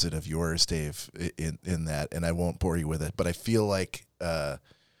opposite of yours, Dave, in that, and I won't bore you with it, but I feel like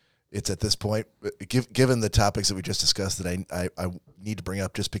it's at this point, given the topics that we just discussed, that I need to bring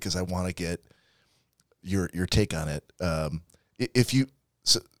up, just because I want to get your take on it.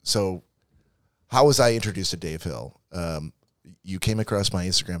 So how was I introduced to Dave Hill? You came across my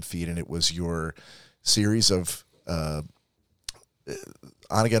Instagram feed, and it was your series of on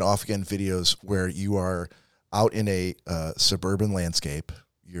again, off again videos where you are out in a suburban landscape.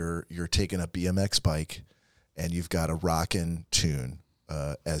 You're taking a BMX bike, and you've got a rockin' tune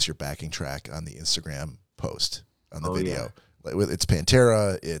as your backing track on the Instagram post on the video. Yeah. It's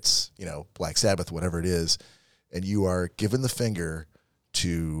Pantera, it's Black Sabbath, whatever it is, and you are giving the finger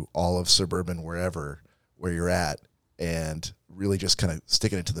to all of suburban where you're at, and really just kind of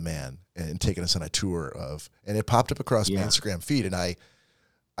sticking it to the man and taking us on a tour of. And it popped up across my Instagram feed, and I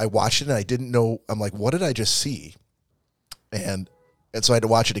watched it, and I didn't know. I'm like, what did I just see? And so I had to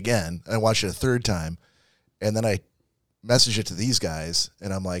watch it again. And I watched it a third time, and then I messaged it to these guys,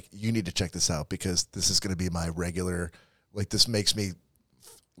 and I'm like, you need to check this out, because this is going to be my regular. Like, this makes me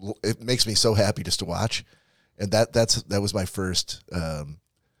so happy just to watch. And that was my first.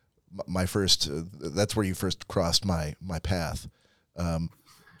 That's where you first crossed my path.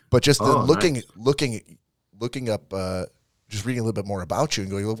 But just looking up, just reading a little bit more about you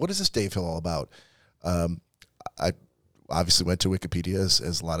and going, well, what is this Dave Hill all about? I obviously went to Wikipedia,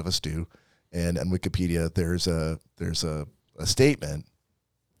 as a lot of us do, and on Wikipedia there's a statement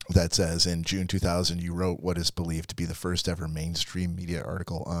that says, in June 2000 you wrote what is believed to be the first ever mainstream media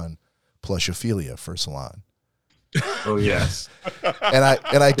article on plushophilia for Salon. Oh yes. and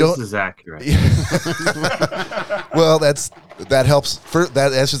I don't. This is accurate. Well, that helps.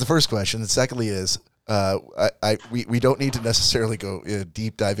 That answers the first question. And secondly is, we don't need to necessarily go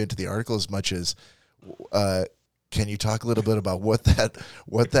deep dive into the article as much as, can you talk a little bit about what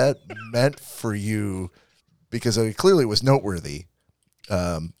that meant for you? Because clearly it was noteworthy.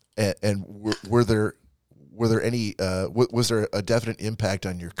 And were there any was there a definite impact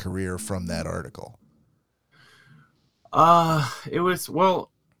on your career from that article? It was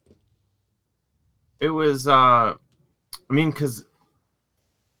I mean, because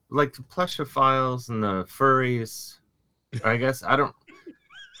like the plushophiles and the furries, I guess I don't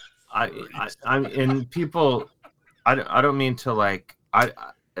mean to, like,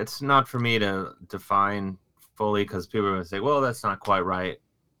 it's not for me to define fully because people are going to say, well, that's not quite right.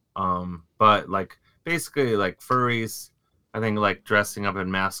 But like basically like furries, I think like dressing up in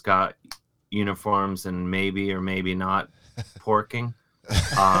mascot uniforms and maybe or maybe not porking.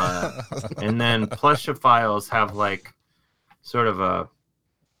 And then plushophiles have like sort of a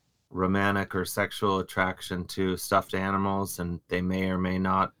romantic or sexual attraction to stuffed animals, and they may or may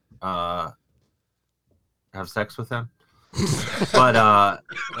not have sex with them. But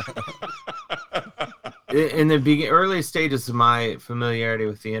in the early stages of my familiarity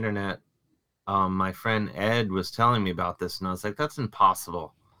with the internet, my friend Ed was telling me about this, and I was like, that's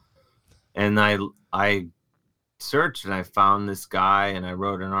impossible. And I searched and I found this guy, and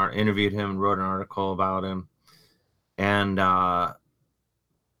I interviewed him and wrote an article about him. And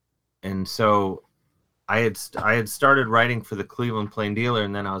so I had started writing for the Cleveland Plain Dealer,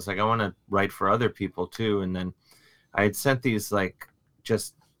 and then I was like, I want to write for other people too. And then I had sent these like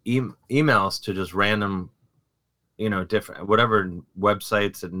just emails to just random, different whatever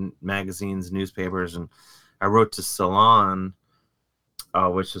websites and magazines, newspapers, and I wrote to Salon,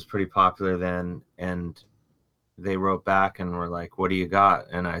 which was pretty popular then, and they wrote back and were like, "What do you got?"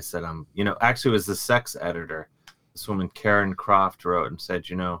 And I said, actually it was the sex editor. This woman Karen Croft wrote and said,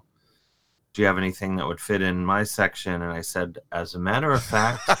 do you have anything that would fit in my section? And I said, as a matter of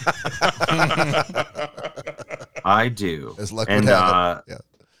fact, I do. As luck would have it. Yeah.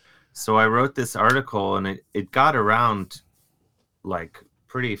 So I wrote this article, and it got around like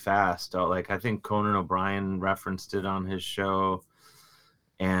pretty fast. Like I think Conan O'Brien referenced it on his show,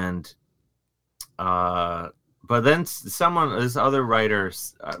 and but then this other writer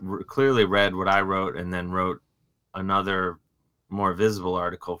clearly read what I wrote and then wrote another more visible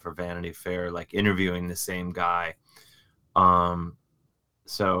article for Vanity Fair, like interviewing the same guy.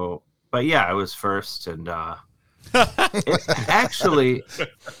 So, but yeah, I was first, and actually,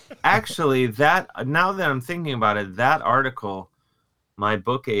 that now that I'm thinking about it, that article, my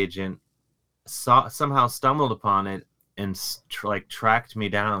book agent somehow stumbled upon it and tracked me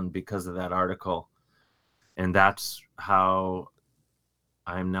down because of that article, and that's how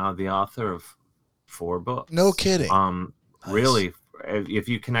I'm now the author of 4 books. No kidding. Nice. Really, if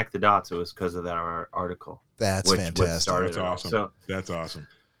you connect the dots, it was because of that article. That's fantastic. That's awesome. That's awesome.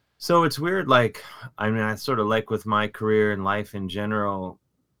 So it's weird. Like, I mean, I sort of like with my career and life in general,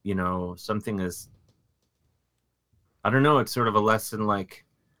 something is, I don't know, it's sort of a lesson. Like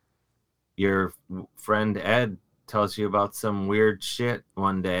your friend Ed tells you about some weird shit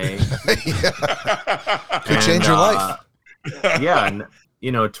one day. Could change your life. Yeah. And,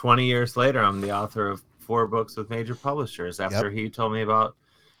 20 years later, I'm the author of 4 books with major publishers after he told me about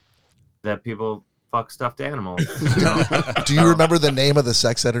that people fuck stuffed animals. Do you remember the name of the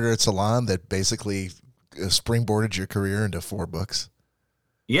sex editor at Salon that basically springboarded your career into 4 books?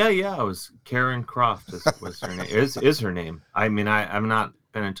 Yeah. It was Karen Croft was her name. Is her name. I mean, I'm not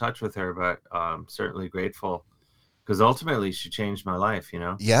been in touch with her, but I'm certainly grateful because ultimately she changed my life,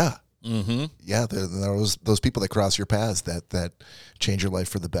 Yeah. Mm-hmm. Yeah, there was those people that cross your paths that change your life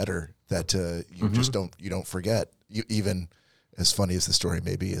for the better. That you just don't forget. You, even as funny as the story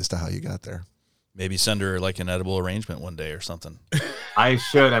may be as to how you got there. Maybe send her like an edible arrangement one day or something. I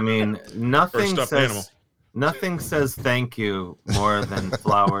should. I mean, nothing says thank you more than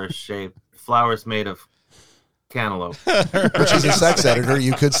flowers made of cantaloupe. But she's a sex editor.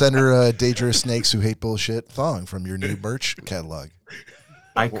 You could send her a Dangerous Snakes Who Hate Bullshit thong from your new merch catalog.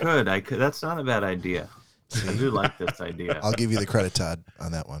 I could. That's not a bad idea. I do like this idea. I'll give you the credit, Todd,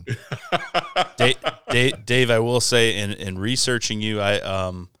 on that one. Dave, I will say in researching you,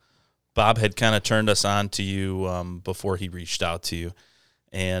 Bob had kind of turned us on to you before he reached out to you.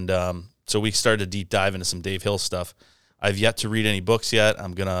 And so we started a deep dive into some Dave Hill stuff. I've yet to read any books yet.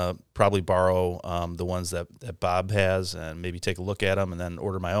 I'm going to probably borrow the ones that Bob has and maybe take a look at them and then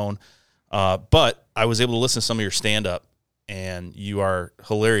order my own. But I was able to listen to some of your stand-up, and you are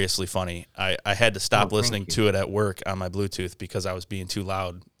hilariously funny. I had to stop listening to it at work on my Bluetooth because I was being too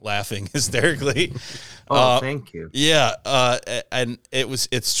loud, laughing hysterically. Thank you. Yeah, and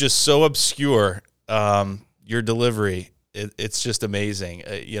it's just so obscure. Your delivery, it's just amazing.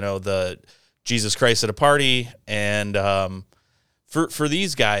 The Jesus Christ at a party, and for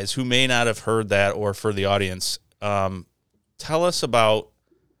these guys who may not have heard that, or for the audience, tell us about,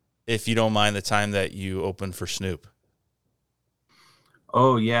 if you don't mind, the time that you opened for Snoop.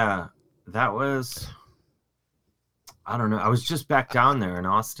 Oh, yeah. That was, I don't know. I was just back down there in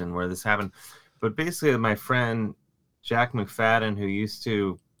Austin where this happened. But basically, my friend Jack McFadden, who used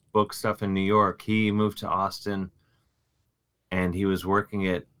to book stuff in New York, he moved to Austin, and he was working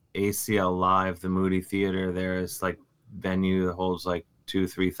at ACL Live, the Moody Theater. There is like venue that holds like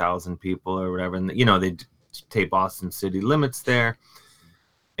 2,000-3,000 people or whatever. And, they tape Austin City Limits there.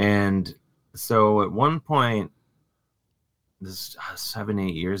 And so at one point, this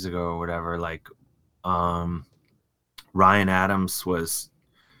 7-8 years ago or whatever, like Ryan Adams was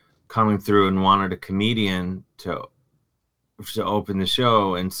coming through and wanted a comedian to open the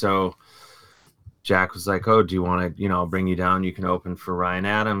show. And so Jack was like, oh, do you want to, I'll bring you down. You can open for Ryan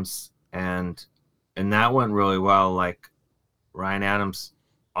Adams. And that went really well. Like Ryan Adams'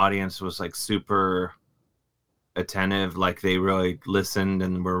 audience was like super attentive. Like they really listened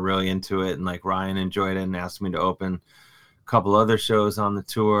and were really into it. And like Ryan enjoyed it and asked me to open a couple other shows on the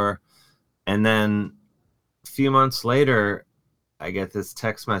tour. And then a few months later, I get this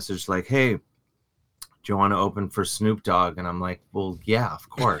text message like, hey, do you want to open for Snoop Dogg? And I'm like, well, yeah, of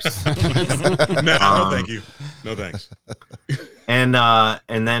course. No, thank you. No, thanks. And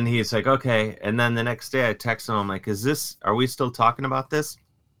then he's like, okay. And then the next day I text him, I'm like, are we still talking about this?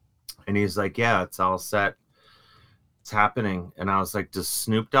 And he's like, yeah, it's all set. It's happening. And I was like, does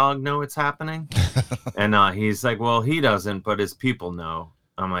Snoop Dogg know it's happening? And he's like, well, he doesn't, but his people know.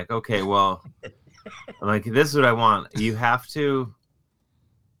 I'm like, okay, well, I'm like, this is what I want. You have to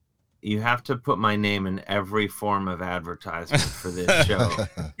put my name in every form of advertisement for this show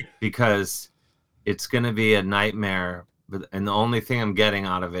because it's going to be a nightmare. And the only thing I'm getting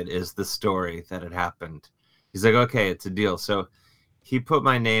out of it is the story that it happened. He's like, okay, it's a deal. So he put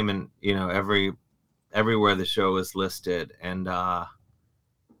my name in, everywhere the show was listed. And I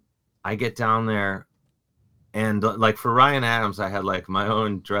get down there and like for Ryan Adams, I had like my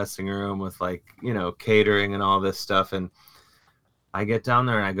own dressing room with like, catering and all this stuff. And I get down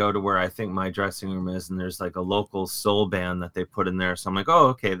there and I go to where I think my dressing room is, and there's like a local soul band that they put in there. So I'm like, oh,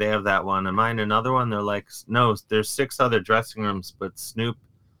 okay, they have that one. Am I in another one? They're like, no, there's 6 other dressing rooms, but Snoop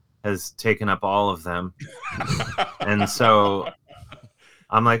has taken up all of them. And so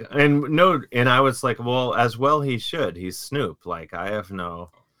I'm like, and I was like, well, as well he should. He's Snoop. Like I have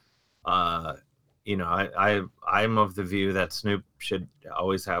no, I'm of the view that Snoop should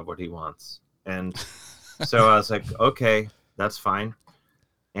always have what he wants. And so I was like, okay, that's fine.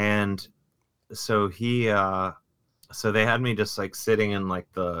 And so so they had me just like sitting in like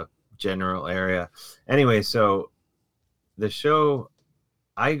the general area. Anyway, so the show,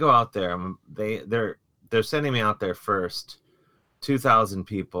 I go out there. They're sending me out there first, 2,000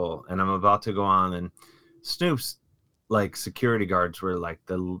 people, and I'm about to go on. And Snoop's like security guards were like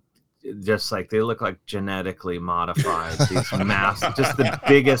they look like genetically modified. These massive, just the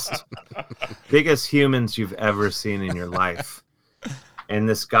biggest humans you've ever seen in your life. And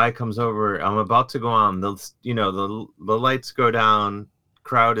this guy comes over. I'm about to go on. The lights go down.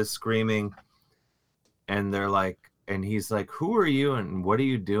 Crowd is screaming, and they're like, and he's like, "Who are you? And what are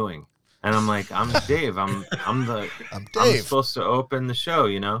you doing?" And I'm like, "I'm Dave. I'm Dave. I'm supposed to open the show,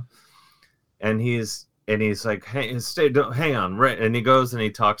 And he's like, hey, hang on, right? And he goes and he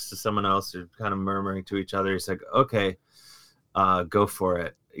talks to someone else. They're kind of murmuring to each other. He's like, okay, go for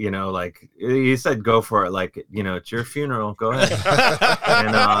it. Like he said, go for it. Like, it's your funeral. Go ahead.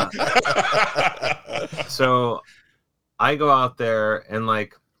 And so I go out there and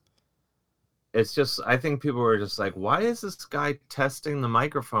like, it's just, I think people were just like, why is this guy testing the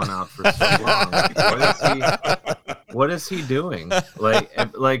microphone out for so long? Like, what is he doing?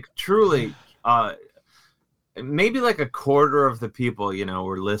 Like truly, maybe like a quarter of the people,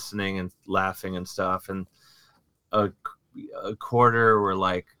 were listening and laughing and stuff. And a quarter were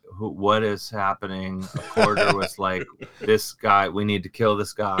like, what is happening? A quarter was like, this guy, we need to kill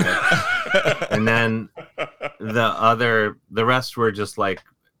this guy. And then the rest were just like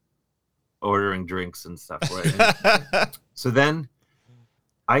ordering drinks and stuff. Right? So then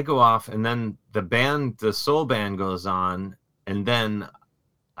I go off, and then the soul band goes on, and then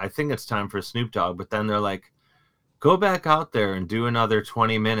I think it's time for Snoop Dogg, but then they're like, go back out there and do another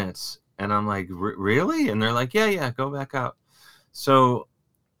 20 minutes. And I'm like, really? And they're like, yeah, go back out. So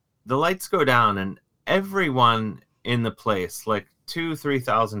the lights go down, and everyone in the place, like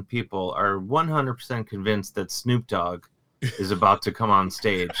 2,000-3,000 people, are 100% convinced that Snoop Dogg is about to come on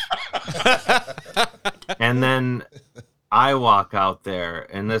stage. And then I walk out there,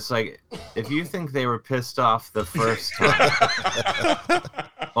 and it's like, if you think they were pissed off the first time,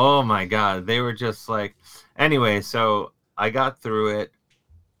 oh my God, they were just like, anyway, so I got through it.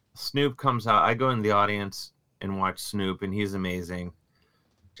 Snoop comes out. I go in the audience and watch Snoop, and he's amazing.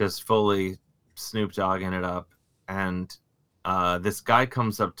 Just fully Snoop Dogging it up. And this guy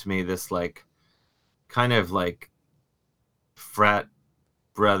comes up to me, this like kind of like frat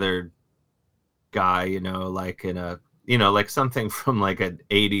brother guy, like in a, like something from like an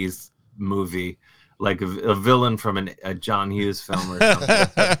 80s movie, like a villain from a John Hughes film or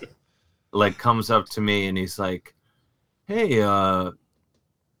something. like comes up to me and he's like, "Hey,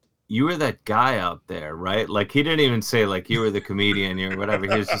 you were that guy out there, right?" Like he didn't even say like you were the comedian or whatever.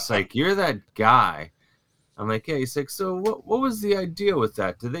 He was just like, "You're that guy." I'm like, "Yeah." He's like, "So what was the idea with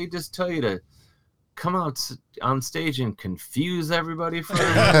that? Did they just tell you to come out on stage and confuse everybody for a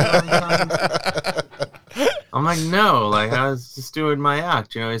long time?" I'm like, "No, like I was just doing my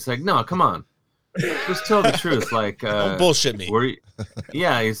act." He's like, "No, come on, just tell the truth." Like, Don't bullshit me.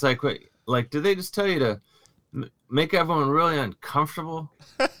 yeah. He's like, "What? Like, did they just tell you to make everyone really uncomfortable?"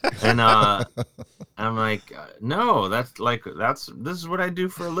 And I'm like, "No, this is what I do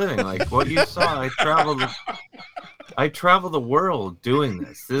for a living. Like what you saw, I travel the world doing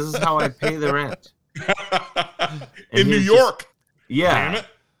this. This is how I pay the rent." In New York. Yeah. Damn it.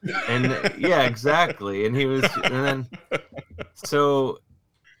 And yeah, exactly. And then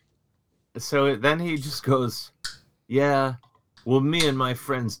then he just goes, "Yeah, well, me and my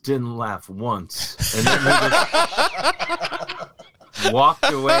friends didn't laugh once." And then he just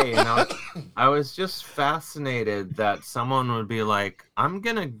walked away. And I was just fascinated that someone would be like, "I'm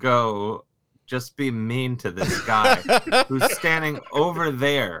going to go just be mean to this guy who's standing over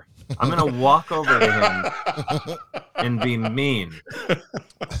there. I'm going to walk over to him and be mean."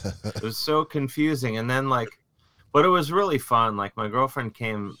 It was so confusing. And then but it was really fun. Like my girlfriend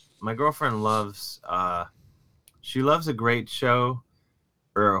loves, she loves a great show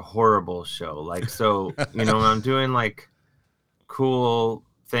or a horrible show. Like, so, when I'm doing like cool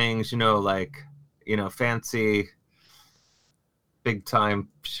things, fancy big time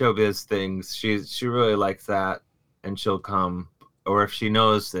showbiz things, she really likes that, and she'll come. Or if she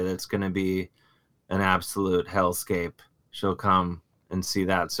knows that it's going to be an absolute hellscape, she'll come and see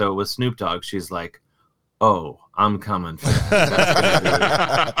that. So with Snoop Dogg, she's like, "Oh, I'm coming for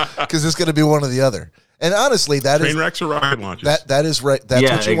that." Because it's going to be one or the other. And honestly, Train wrecks or rocket launches. That is right. That's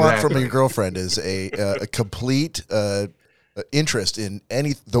what you want from exactly. your girlfriend is a complete interest in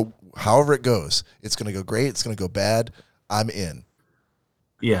however it goes. It's going to go great. It's going to go bad. I'm in.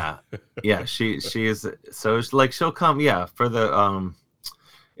 Yeah. She is. So it's like she'll come. Yeah, for the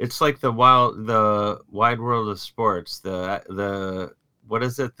it's like the wide world of sports. The what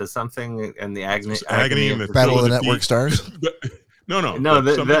is it? The something and the agony and the Battle of the defeat. Network Stars. No,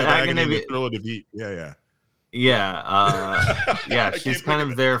 the agony and the thrill of defeat. Yeah. Yeah. She's kind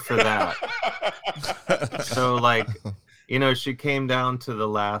of there for that. So she came down to the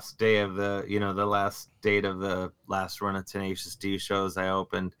last day of the last date of the last run of Tenacious D shows I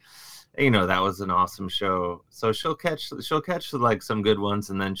opened. That was an awesome show. So she'll catch like some good ones,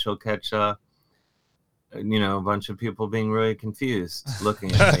 and then she'll catch a bunch of people being really confused,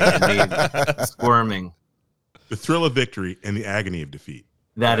 looking at me and me squirming. The thrill of victory and the agony of defeat.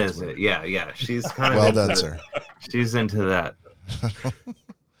 That is it. Yeah. She's kind of well done, sir. She's into that.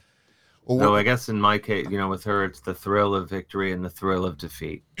 Well, So I guess in my case, with her, it's the thrill of victory and the thrill of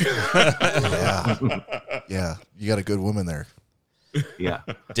defeat. yeah, you got a good woman there. Yeah.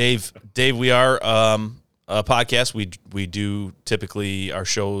 Dave, we are a podcast. We do typically our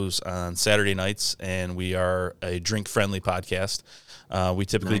shows on Saturday nights, and we are a drink-friendly podcast. We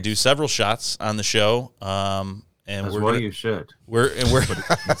typically do several shots on the show, and As well you should.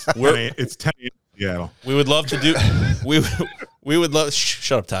 It's 10 in Seattle. We would love to do. We would love.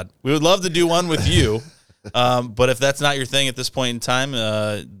 Shut up, Todd. We would love to do one with you, but if that's not your thing at this point in time,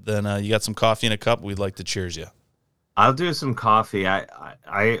 then you got some coffee in a cup. We'd like to cheers you. I'll do some coffee.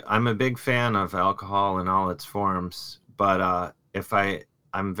 I'm a big fan of alcohol in all its forms, but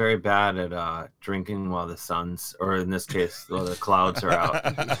I'm very bad at drinking while the sun's, or in this case, while the clouds are out.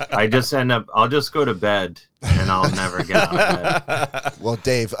 I'll just go to bed and I'll never get out of bed. Well,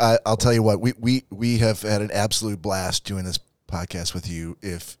 Dave, I'll tell you what, we have had an absolute blast doing this podcast with you.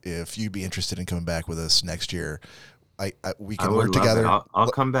 If you'd be interested in coming back with us next year, we can work together.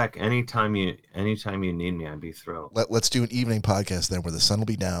 I'll come back anytime you need me. I'd be thrilled. Let's do an evening podcast then, where the sun will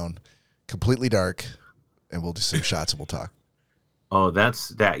be down, completely dark, and we'll do some shots and we'll talk. Oh, that's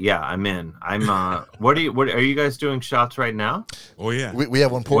that. Yeah, I'm in. I'm. What are you guys doing shots right now? Oh yeah. We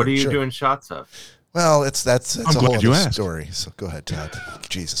have one point. What are you doing shots of? Well, that's a whole glad you other asked. story. So go ahead, Todd.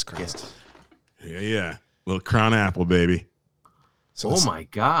 Jesus Christ. Yeah. Little Crown Apple, baby. So Oh my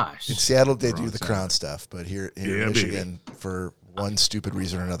gosh. in Seattle, they do Crown the Apple. Crown stuff, but here in Yeah, Michigan, for one stupid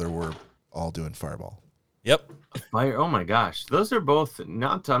reason or another, we're all doing Fireball. Yep. Fire. Oh my gosh. Those are both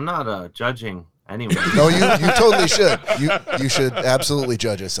not. I'm not judging anyone. No, you totally should. You should absolutely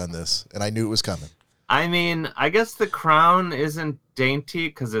judge us on this, and I knew it was coming. I mean, I guess the Crown isn't dainty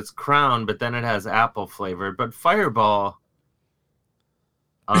because it's Crown, but then it has apple flavored. But Fireball.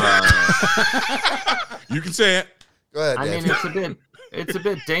 You can say it. Go ahead, I Dave. mean, it's a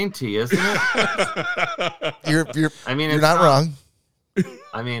bit dainty, isn't it? You're I mean, you're it's not wrong.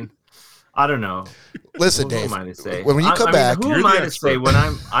 I mean, I don't know. Listen, Who Dave. am I to say? When you come back, who You're am the I to expert. say when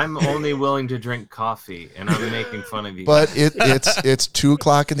I'm only willing to drink coffee and I'm making fun of you? but it's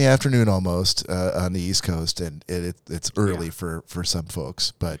 2:00 in the afternoon almost on the East Coast, and it's early for some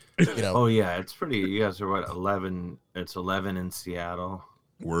folks. But you know, Oh yeah, it's pretty. You guys are what 11? It's 11 in Seattle.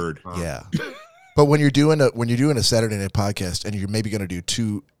 Word. yeah. But when you're doing a Saturday night podcast, and you're maybe going to do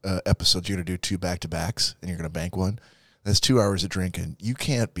 2 episodes, you're going to do 2 back-to-backs, and you're going to bank one. That's 2 hours of drinking. You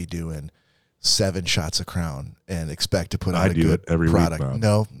can't be doing 7 shots of Crown and expect to put out I a do good it every week, product. Bob.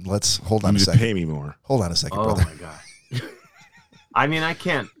 No, let's hold You on a need to second. pay me more. Hold on a second, Oh brother. my god. I mean, I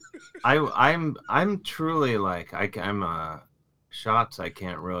can't. I'm truly like I'm shots. I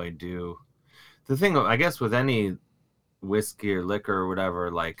can't really do. The thing, I guess, with any whiskey or liquor or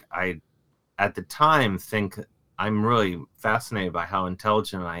whatever, like I, at the time, think I'm really fascinated by how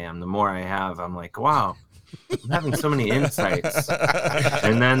intelligent I am. The more I have, I'm like, wow, I'm having so many insights.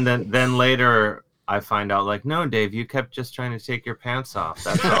 And then later, I find out, like, no, Dave, you kept just trying to take your pants off.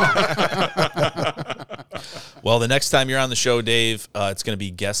 That's all. Well, the next time you're on the show, Dave, it's going to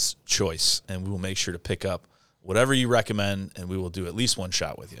be guest choice, and we will make sure to pick up whatever you recommend, and we will do at least one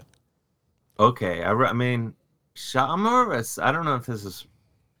shot with you. Okay, I mean, I'm more of a. I don't know if this is.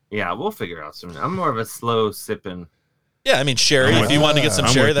 Yeah, we'll figure out soon. I'm more of a slow sipping. Yeah, I mean, sherry. If you want to get some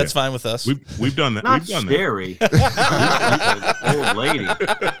I'm sherry, with that's you. fine with us. We've done that. Not We've done scary. Old lady.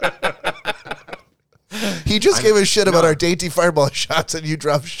 He just gave a shit about our dainty fireball shots, and you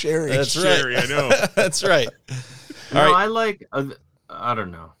dropped sherry. That's that. right. Sherry, I know. That's right. No, right. I like. I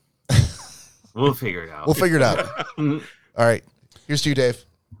don't know. We'll figure it out. We'll figure it out. All right. Here's to you, Dave.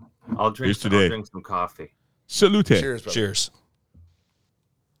 I'll drink. Here's Some, today. I'll drink some coffee, Salute. Cheers, brother. Cheers.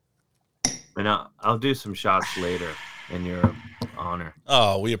 and I'll do some shots later in your honor.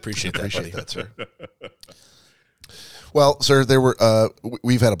 Oh, we appreciate that, Appreciate buddy. that, sir. Well, sir,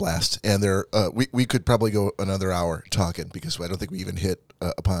 we've had a blast, and we could probably go another hour talking, because I don't think we even hit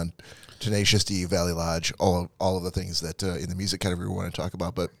upon Tenacious D, Valley Lodge, all of the things that in the music category we want to talk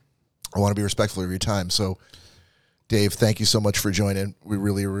about. But I want to be respectful of your time. So, Dave, thank you so much for joining. We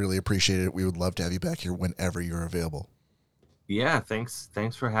really, really appreciate it. We would love to have you back here whenever you're available. Yeah, thanks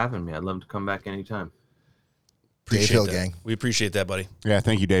for having me. I'd love to come back anytime. Dave Appreciate Hill that. Gang. We appreciate that, buddy. Yeah,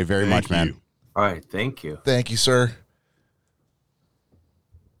 thank you, Dave, very Thank much, man. you. All right, thank you. Thank you, sir.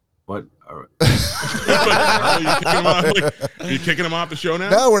 What? All right. Are you kicking him off the show now?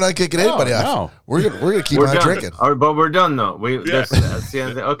 No, we're not kicking anybody off. no. We're gonna keep We're on done. drinking. All right, but we're done though. Yeah. That's the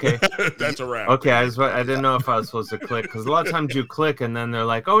end of it. Okay. That's a wrap. Okay, I didn't know if I was supposed to click, because a lot of times you click and then they're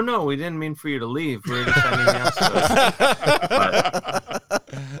like, "Oh no, we didn't mean for you to leave. We were just ending the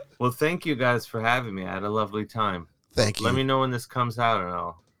episode." Well, thank you guys for having me. I had a lovely time. Thank you. Let me know when this comes out, and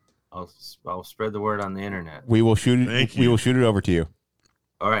I'll spread the word on the internet. We will shoot it. Thank We you. will shoot it over to you.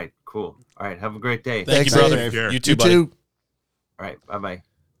 All right, cool. All right, have a great day. Thank Thanks, you, brother. Dave. You too, You buddy. too. All right, bye.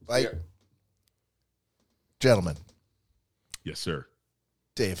 Bye. Gentlemen, Yes, sir.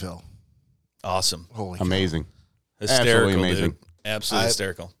 Dave Hill. Awesome. Holy cow. Amazing. Hysterical, Absolutely amazing. dude. Absolutely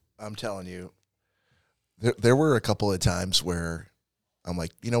hysterical. I'm telling you, there were a couple of times where I'm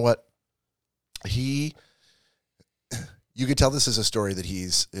like, you know what? You could tell this is a story that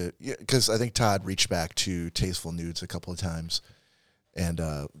he's, because I think Todd reached back to Tasteful Nudes a couple of times, and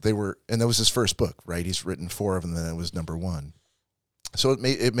that was his first book, right? He's written 4 of them, and then it was number 1. So it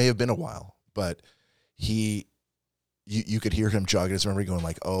may have been a while, but you could hear him jogging his memory, going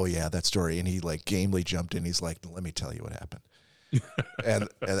like, oh yeah, that story, and he like gamely jumped in. He's like, let me tell you what happened. and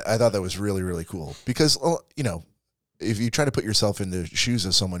I thought that was really, really cool, because, you know, if you try to put yourself in the shoes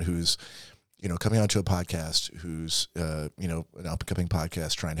of someone who's, you know, coming onto a podcast, who's, you know, an up-and-coming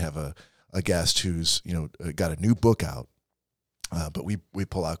podcast, trying to have a guest who's, you know, got a new book out, but we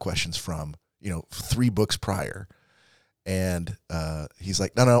pull out questions from, you know, 3 books prior, and he's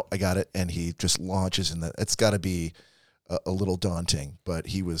like, no, I got it, and he just launches in that. It's got to be a little daunting, but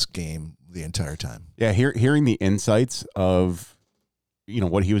he was game the entire time. Yeah, hearing the insights of, you know,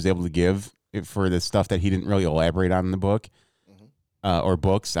 what he was able to give for the stuff that he didn't really elaborate on in the book or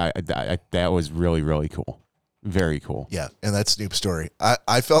books, that was really, really cool. Very cool. Yeah, and that's Snoop's story.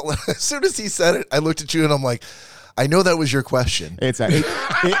 I felt like, as soon as he said it, I looked at you and I'm like, I know that was your question.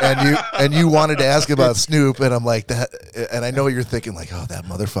 And you wanted to ask about Snoop, and I'm like that, and I know you're thinking like, oh, that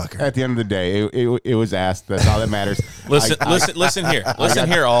motherfucker. At the end of the day, it was asked. That's all that matters. Listen here. Listen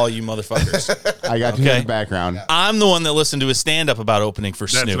here, all you motherfuckers. I got to hear the background. I'm the one that listened to his stand-up about opening for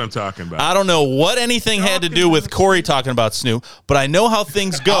That's Snoop. what I'm talking about. I don't know what anything had to do with Corey talking about Snoop, but I know how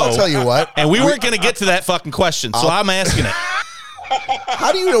things go. I'll tell you what. And we weren't going to get to that fucking question, so I'm asking it.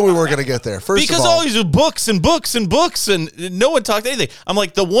 How do you know we weren't going to get there? First Because of all, always with books and books and books, and no one talked anything. I'm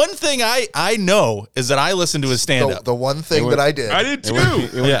like, the one thing I know is that I listened to his stand up. the one thing that I did. I did too.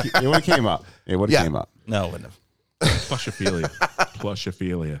 It would have came up. It would have came up. No, it wouldn't have.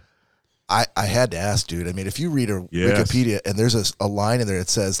 Plushophilia. I had to ask, dude. I mean, if you read a Yes. Wikipedia and there's a line in there that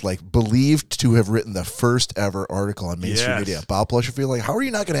says, like, believed to have written the first ever article on mainstream Yes. media, Bob Plushophilia, like, how are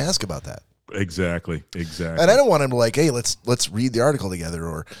you not going to ask about that? Exactly. And I don't want him to, like, hey, let's read the article together,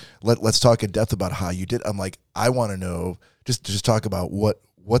 or let's talk in depth about how you did. I'm like, I want to know, just talk about what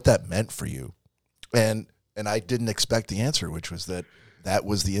that meant for you. And I didn't expect the answer, which was that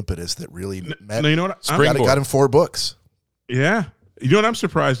was the impetus that really meant. No, you know what? got him 4 books. Yeah. You know what I'm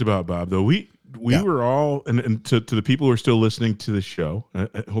surprised about, Bob, though? We were all, and to the people who are still listening to the show,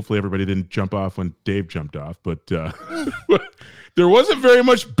 hopefully everybody didn't jump off when Dave jumped off, but there wasn't very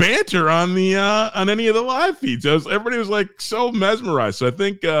much banter on the on any of the live feeds. Everybody was like so mesmerized. So I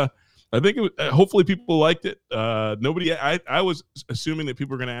think it was, hopefully people liked it. Nobody, I was assuming that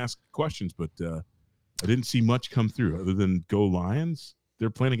people were going to ask questions, but I didn't see much come through other than Go Lions.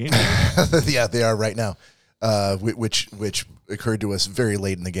 They're playing a game. Yeah, they are right now, which occurred to us very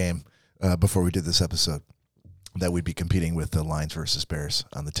late in the game before we did this episode, that we'd be competing with the Lions versus Bears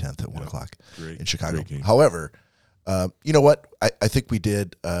on the 10th at 1 o'clock in Chicago. Great game. However, you know what? I think we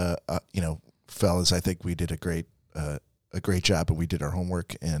did, fellas, I think we did a great job, and we did our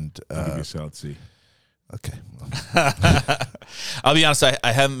homework. And I'll give you a solid C. okay, I'll be honest,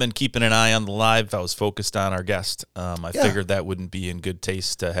 I haven't been keeping an eye on the live. I was focused on our guest. I figured that wouldn't be in good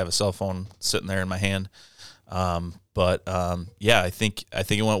taste to have a cell phone sitting there in my hand. But I think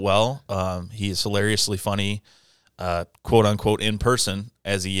it went well. He is hilariously funny, quote unquote, in person,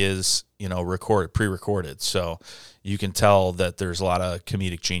 as he is, pre-recorded. So you can tell that there's a lot of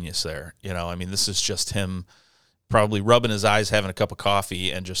comedic genius there. I mean, this is just him probably rubbing his eyes, having a cup of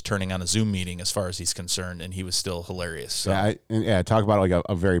coffee, and just turning on a Zoom meeting as far as he's concerned, and he was still hilarious. So. Talk about like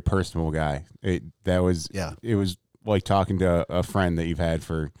a very personable guy. It was like talking to a friend that you've had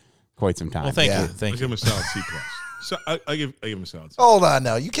for quite some time. Well, thank Yeah. you. Thank I'll give you. him a solid C+. So I give him a solid C. hold on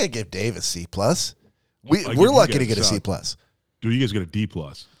now. You can't give Dave a C+. I'll give We're you lucky guys to get a C+. solid. Dude, you guys get a D+.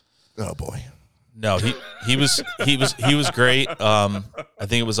 Oh boy. No, he was great. I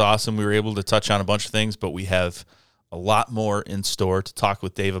think it was awesome. We were able to touch on a bunch of things, but we have a lot more in store to talk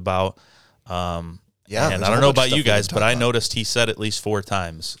with Dave about. And there's I a don't whole know bunch of about stuff you we can guys, talk but I about. noticed he said at least 4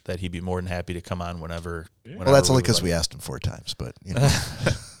 times that he'd be more than happy to come on whenever. Well, that's we only would because like. we asked him 4 times, but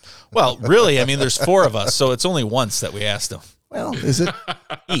Well, really, I mean, there's 4 of us, so it's only once that we asked him well, is it?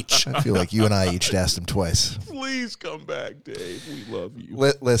 each. I feel like you and I each asked him twice. Please come back, Dave. We love you.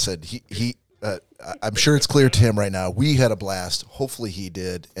 Listen, he I'm sure it's clear to him right now. We had a blast. Hopefully he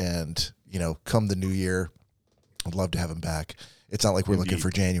did. And, come the new year, I'd love to have him back. It's not like we're looking for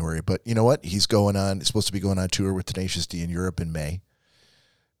January, but you know what? He's supposed to be going on tour with Tenacious D in Europe in May.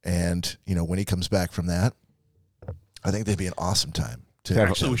 And, when he comes back from that, I think that'd be an awesome time.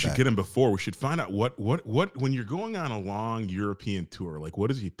 Actually, we should get him before. We should find out what when you're going on a long European tour, like what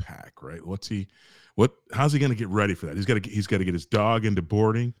does he pack, right? How's he going to get ready for that? He's got to get his dog into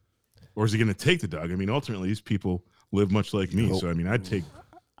boarding, or is he going to take the dog? I mean, ultimately, these people live much like me, so I mean, I'd take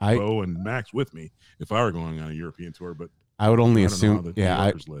Bo and Max with me if I were going on a European tour. But I would only I don't know how assume, the New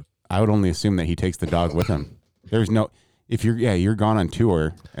Yorkers live. I would only assume that he takes the dog with him. There's no, if you're gone on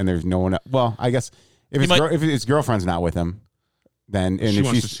tour and there's no one. Well, I guess if his girlfriend's not with him, then and She if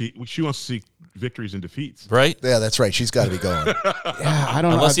wants to see victories and defeats. Right? Yeah, that's right. She's got to be going. yeah, I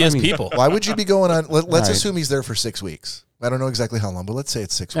don't know. Unless he I has mean, people. Why would you be going on? Let's Right. assume he's there for 6 weeks. I don't know exactly how long, but let's say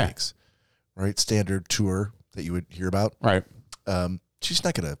it's 6 weeks. Right? Standard tour that you would hear about. Right. She's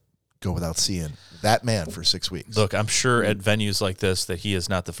not going to go without seeing that man for 6 weeks. Look, I'm sure at venues like this that he is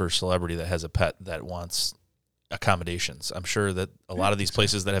not the first celebrity that has a pet that wants accommodations. I'm sure that a lot of these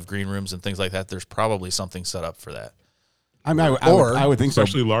places that have green rooms and things like that, there's probably something set up for that. I mean, I would think so.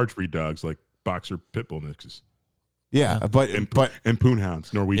 Especially large breed dogs like boxer pit bull mixes. Yeah, And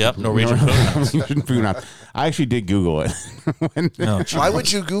poonhounds, Norwegian. Yep, poonhounds. Norwegian poonhounds. Norwegian poonhound. I actually did Google it. No, Why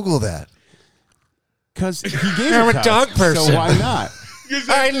would you Google that? Because he gave I'm it a to dog us, person. So why not?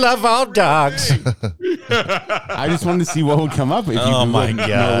 I love all dogs. I just wanted to see what would come up if you Oh, my Googled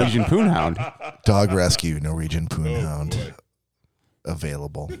God. Norwegian poonhound. Dog rescue, Norwegian poonhound.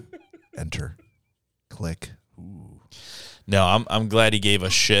 Available. Enter. Click. No, I'm glad he gave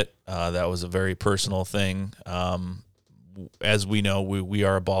us shit. That was a very personal thing. As we know, we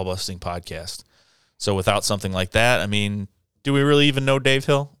are a ball busting podcast. So without something like that, I mean, do we really even know Dave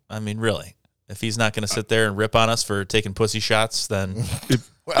Hill? I mean, really? If he's not going to sit there and rip on us for taking pussy shots, then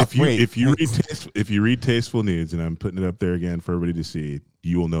if you read Tasteful Nudes, and I'm putting it up there again for everybody to see,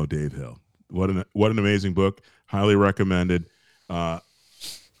 you will know Dave Hill. What an amazing book. Highly recommended.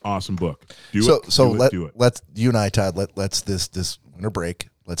 Awesome book. Do it. Let's you and I, Todd. Let's this winter break.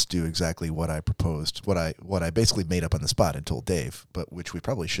 Let's do exactly what I proposed. What I basically made up on the spot and told Dave, but which we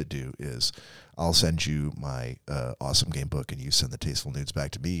probably should do is I'll send you my awesome game book, and you send the Tasteful Nudes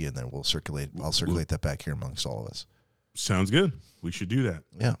back to me, and then I'll circulate that back here amongst all of us. Sounds good. We should do that.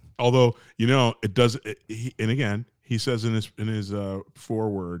 Yeah. Although it does. And again, he says in his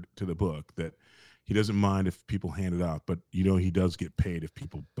foreword to the book that he doesn't mind if people hand it out, but he does get paid if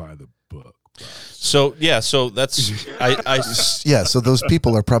people buy the book. So that's So those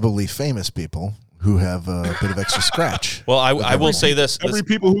people are probably famous people who have a bit of extra scratch. Well, I will say this: every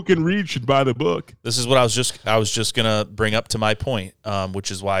people who can read should buy the book. This is what I was just gonna bring up to my point, which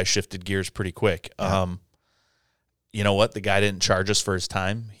is why I shifted gears pretty quick. Yeah. You know what? The guy didn't charge us for his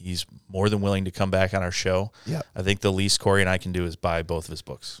time. He's more than willing to come back on our show. Yeah. I think the least Corey and I can do is buy both of his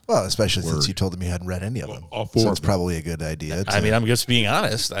books. Well, especially since you told him you hadn't read any of them. All four. So it's probably a good idea. I'm just being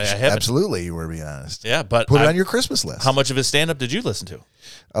honest. I haven't. Absolutely, you were being honest. Yeah, but put it on your Christmas list. How much of his stand-up did you listen to?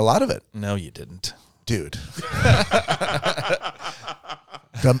 A lot of it. No, you didn't. Dude.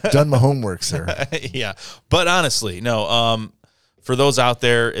 done my homework, sir. Yeah. But honestly, no. For those out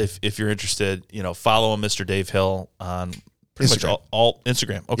there, if you're interested, follow him, Mr. Dave Hill, on pretty Instagram. much all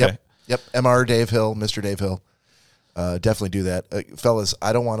Instagram. Okay. Yep. Mr. Dave Hill, Mr. Dave Hill. Definitely do that. Fellas,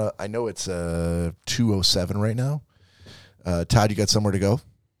 I don't want to, I know it's 2:07 right now. Todd, you got somewhere to go?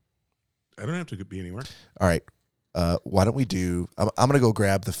 I don't have to be anywhere. All right. Why don't we do, I'm going to go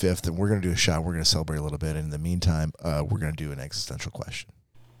grab the fifth, and we're going to do a shot. We're going to celebrate a little bit. And in the meantime, we're going to do an existential question.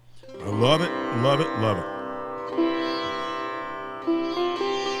 I love it. Love it. Love it.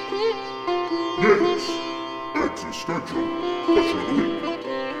 Next, existential question of the week.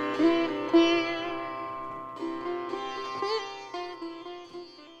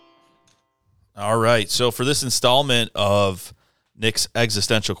 All right. So for this installment of Nick's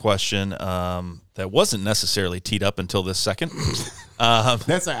existential question, that wasn't necessarily teed up until this second.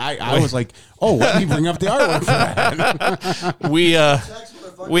 That's I was like, oh, let me bring up the artwork for that. we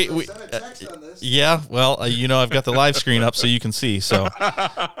yeah, well, I've got the live screen up so you can see. So,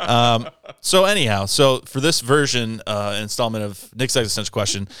 anyhow, for this version installment of Nick's existential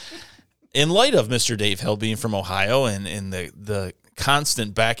question, in light of Mr. Dave Hill being from Ohio and the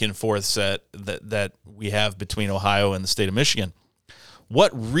constant back and forth that we have between Ohio and the state of Michigan,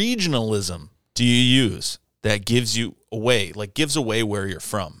 what regionalism do you use that gives away where you're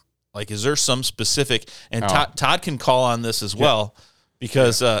from? Like, is there some specific? And Todd can call on this as well,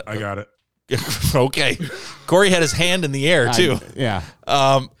 because I got it. Okay, Corey had his hand in the air too. Yeah.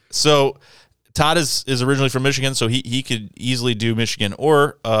 So Todd is originally from Michigan, so he could easily do Michigan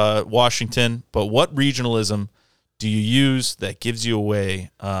or Washington. But what regionalism do you use that gives you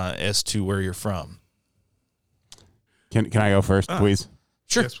away as to where you're from? Can I go first, please?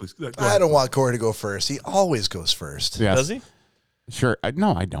 Sure. Yes, please. I don't want Corey to go first. He always goes first. Yes. Does he? Sure.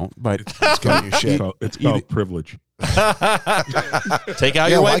 No, I don't. But It's got your shit. It's called privilege. Take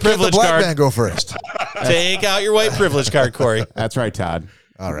out your why white can't the privilege black card. man go first? Take out your white privilege card, Corey. that's right, Todd.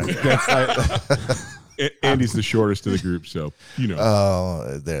 All right. Andy's the shortest of the group, so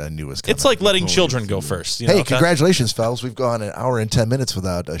Oh, there, I knew it was coming. It's like letting children go first. Hey, Todd? congratulations, fellas. We've gone an hour and 10 minutes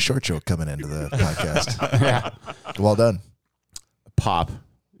without a short joke coming into the podcast. Yeah. Well done. Pop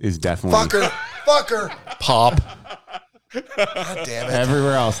is definitely Fucker. Pop. God damn it.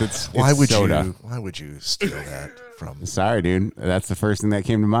 everywhere else. It's Why would soda. you steal that from? Sorry, dude. That's the first thing that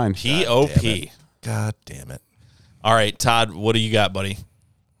came to mind. P.O.P. God damn it. All right, Todd, what do you got, buddy?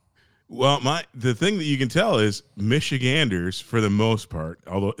 Well, the thing that you can tell is Michiganders, for the most part,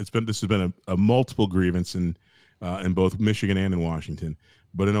 although this has been a multiple grievance in both Michigan and in Washington,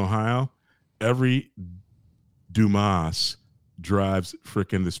 but in Ohio, every Dumas drives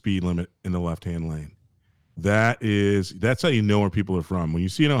frickin' the speed limit in the left-hand lane. That's how you know where people are from. When you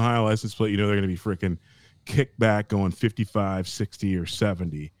see an Ohio license plate, you know they're going to be frickin' kicked back going 55, 60, or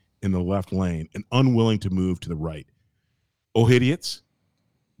 70 in the left lane and unwilling to move to the right. Oh, idiots.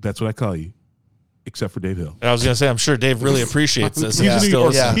 That's what I call you, except for Dave Hill. I was going to say, I'm sure Dave really appreciates this. He's in New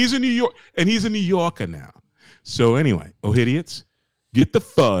York. Yeah. He's in New York, and he's a New Yorker now. So anyway, oh, idiots, get the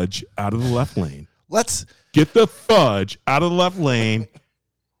fudge out of the left lane. Get the fudge out of the left lane.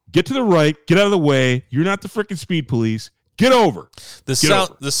 Get to the right. Get out of the way. You're not the freaking speed police. Get over. This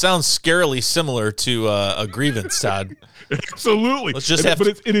sounds scarily similar to a grievance, Todd. Absolutely. Let's just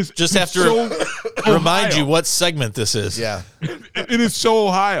have to remind you what segment this is. Yeah. It is so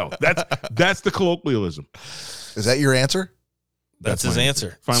Ohio. That's the colloquialism. Is that your answer? That's his my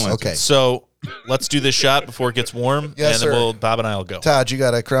answer. Final answer. Okay. So let's do this shot before it gets warm, Yes, and then sir. Bob and I will go. Todd, you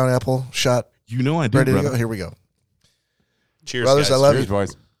got a Crown Apple shot You know I do, ready to brother. go? Here we go. Cheers, Brothers, guys. I love Cheers, you.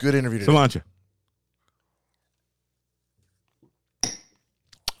 boys. Good interview today. Cilantro.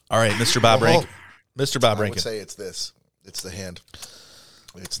 All right, Mr. Bob Rankin. Mr. Bob I would Rankin. say it's this. It's the hand.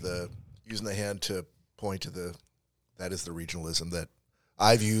 It's the using the hand to point to the. That is the regionalism that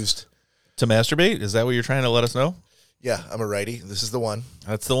I've used. To masturbate? Is that what you're trying to let us know? Yeah, I'm a righty. This is the one.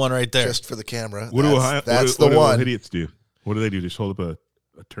 That's the one right there. Just for the camera. What do That's, Ohio? that's what the do one. idiots do? What do they do? Just hold up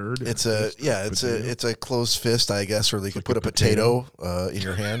a turd? It's a it's a closed fist, I guess, or they could put a potato in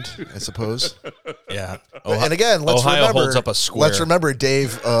your hand, I suppose. yeah. And again, let's Ohio remember. holds up a square. Let's remember,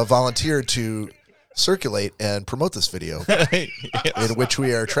 Dave volunteered to circulate and promote this video, in which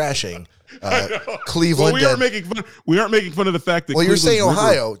we are trashing Cleveland. Well, we aren't and, making fun. We aren't making fun of the fact that. well, you're saying Cleveland's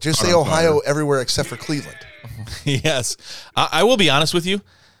river Ohio. Just caught say on Ohio fire. everywhere except for Cleveland. Yes. I will be honest with you.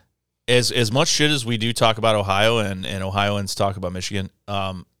 As much shit as we do talk about Ohio and Ohioans talk about Michigan,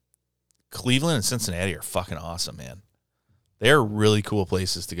 Cleveland and Cincinnati are fucking awesome, man. They're really cool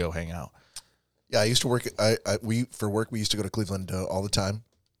places to go hang out. Yeah, I used to work. We for work we used to go to Cleveland all the time.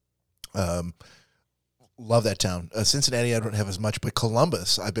 Love that town. Cincinnati, I don't have as much, but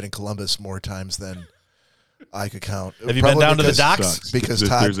Columbus, I've been in Columbus more times than I could count. Have you been down to the because- docks? Sucks. Because there's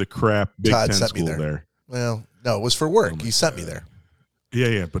Todd, a crap Big Todd Ten sent me school there. there. well, no, it was for work. He sent me there.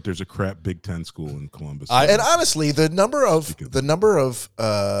 Yeah, but there's a crap Big Ten school in Columbus. And honestly, the number of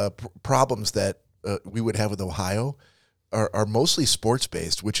problems that we would have with Ohio are mostly sports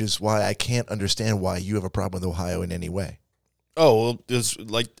based, which is why I can't understand why you have a problem with Ohio in any way. Oh, well, it's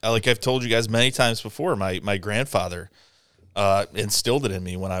like I've told you guys many times before, my grandfather instilled it in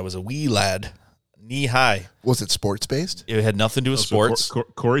me when I was a wee lad, knee high. Was it sports based? It had nothing to do with sports.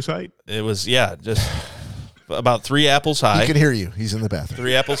 Corey's height. It was, just about 3 apples high. He can hear you. He's in the bathroom.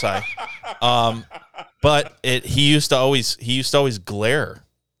 3 apples high. But he used to always glare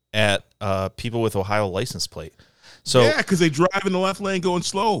at people with Ohio license plate. So Yeah, because they drive in the left lane going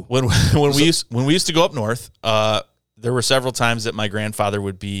slow. when we used to go up north, there were several times that my grandfather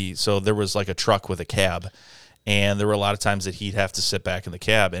would be. So there was like a truck with a cab, and there were a lot of times that he'd have to sit back in the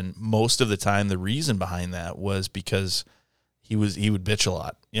cab. And most of the time, the reason behind that was because he would bitch a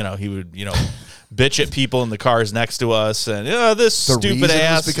lot. He would bitch at people in the cars next to us, and this The stupid reason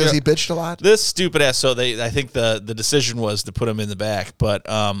ass was because he bitched a lot. this stupid ass. So I think the decision was to put him in the back. But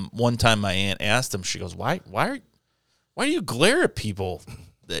one time my aunt asked him, she goes, why do you glare at people?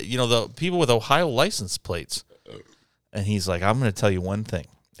 The people with Ohio license plates. And he's like, I'm going to tell you one thing.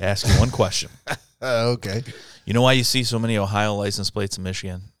 Ask you one question. Okay. You know why you see so many Ohio license plates in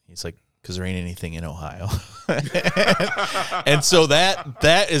Michigan? He's like, because there ain't anything in Ohio. And so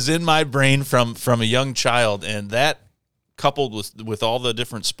that is in my brain from a young child, and that coupled with all the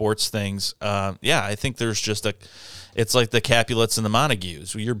different sports things, I think there's just it's like the Capulets and the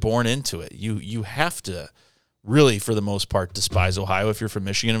Montagues. You're born into it. You have to really, for the most part, despise Ohio if you're from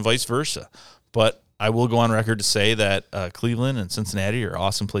Michigan and vice versa. But I will go on record to say that Cleveland and Cincinnati are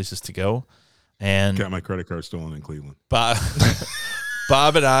awesome places to go. And Got my credit card stolen in Cleveland.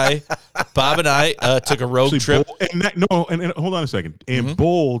 Bob and I took a road trip. And hold on a second. And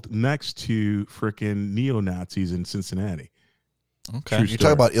Bold next to frickin' neo-Nazis in Cincinnati. Okay. True You're story.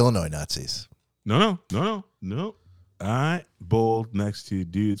 talking about Illinois Nazis. No. I bowled next to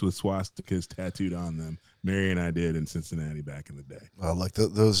dudes with swastikas tattooed on them. Mary and I did in Cincinnati back in the day. Well, look,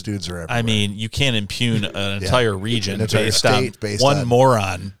 those dudes are everywhere. I mean, you can't impugn an entire region An entire based state on based one on-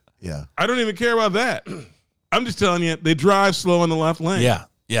 moron. yeah. I don't even care about that. I'm just telling you, they drive slow in the left lane.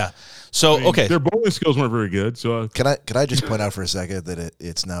 Yeah. So, I mean, okay. Their bowling skills weren't very good. So Can I just point out for a second that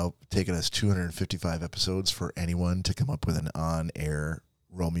it's now taken us 255 episodes for anyone to come up with an on-air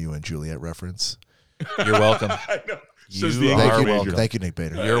Romeo and Juliet reference? You're welcome. I know. You Says the are Thank you, welcome. Thank you, Nick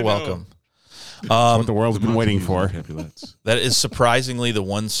Bader. You're know. welcome. What the world's been waiting for. Capulets. That is surprisingly the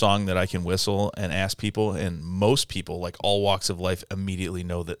one song that I can whistle and ask people, and most people, like all walks of life, immediately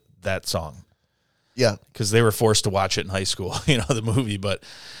know that song Yeah. because they were forced to watch it in high school, the movie. But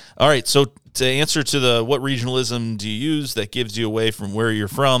all right, so to answer to the what regionalism do you use that gives you away from where you're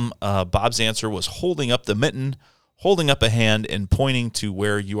from, Bob's answer was holding up the mitten, holding up a hand, and pointing to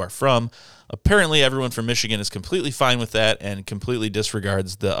where you are from. Apparently, everyone from Michigan is completely fine with that and completely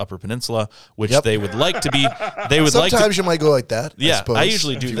disregards the Upper Peninsula, which Yep. they would like to be. They would like to. Sometimes you might go like that. Yeah, suppose, I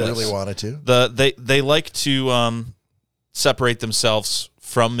usually do if you this. really wanted to. They like to separate themselves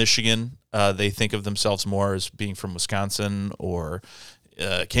from Michigan. They think of themselves more as being from Wisconsin or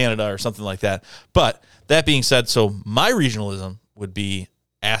Canada or something like that. But that being said, so my regionalism would be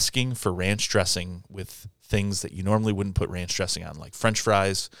asking for ranch dressing with things that you normally wouldn't put ranch dressing on, like French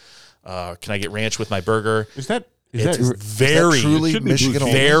fries. Can I get ranch with my burger? Is that Very, truly It should be Michigan blue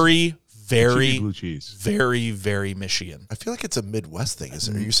only? very, It should be very, blue cheese. very, very Michigan. I feel like it's a Midwest thing.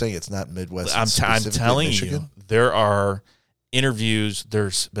 Are you saying it's not Midwest? I'm it's specifically telling Michigan? you, there are interviews.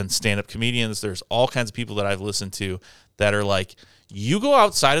 There's been stand-up comedians. There's all kinds of people that I've listened to that are like, you go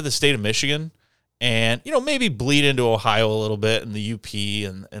outside of the state of Michigan and, maybe bleed into Ohio a little bit and the UP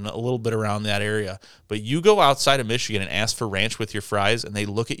and a little bit around that area. But you go outside of Michigan and ask for ranch with your fries, and they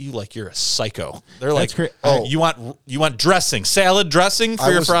look at you like you're a psycho. They're like, Oh. you want dressing, salad dressing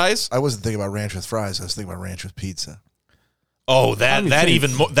for your fries? I wasn't thinking about ranch with fries. I was thinking about ranch with pizza. Oh,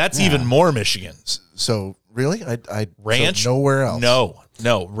 that's even more Michigan. So really, I Ranch so nowhere else.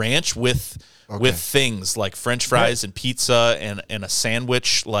 No ranch with things like French fries and pizza and a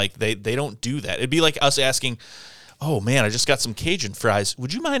sandwich. Like they don't do that. It'd be like us asking, "Oh man, I just got some Cajun fries.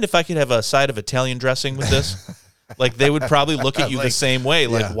 Would you mind if I could have a side of Italian dressing with this?" Like they would probably look at you the same way.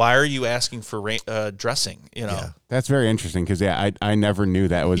 Like, why are you asking for dressing? That's very interesting because I never knew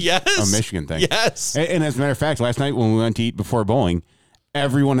that was a Michigan thing. Yes. And as a matter of fact, last night when we went to eat before bowling,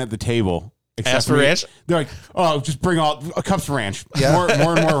 everyone at the table except Asked for me, ranch? they're like, "Oh, just bring all cups of ranch, Yeah. more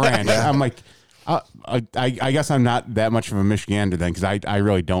and more ranch." I'm like, I guess I'm not that much of a Michigander then because I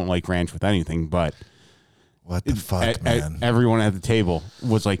really don't like ranch with anything, but. What the fuck, man? Everyone at the table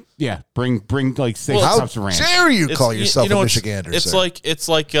was like, "Yeah, bring like 6 How cups of ranch." dare you call yourself a it's- Michigander? It's sir?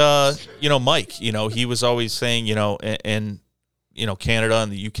 like Mike. He was always saying, in Canada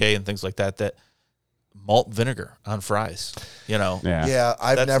and the UK and things like that malt vinegar on fries. yeah,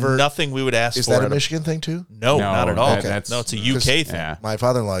 I've That's never. nothing we would ask Is for. that a at Michigan thing too? No, not at all. that's- No, it's a UK thing. Yeah. My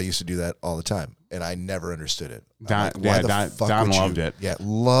father-in-law used to do that all the time, and I never understood it. I'm Don- like, why yeah, the Don- fuck Don would you- loved it. Yeah,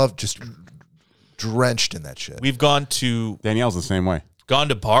 loved just drenched in that shit. We've gone to Danielle's the same way.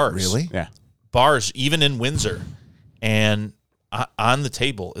 bars. Really? Yeah. Bars, even in Windsor, and on the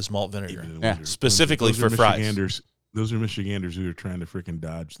table is malt vinegar, Yeah. specifically Those are for fries. Michiganders. Those are Michiganders who are trying to freaking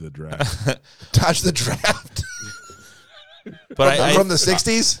dodge the draft. Dodge the draft But from the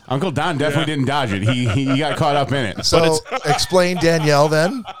 '60s. Uncle Don definitely didn't dodge it. He got caught up in it. So explain Danielle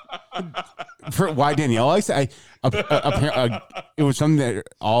then. For why Danielle likes it, it was something that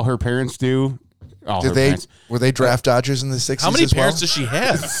all her parents do. All her parents. Were they draft dodgers in the '60s? how many as parents well? does she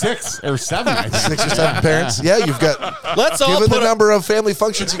have? 6 or 7. I think. 6 or 7 parents. Yeah, you've got. Let's all Given the put number of family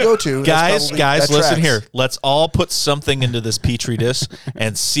functions you go to, guys, that listen tracks. here. Let's all put something into this petri dish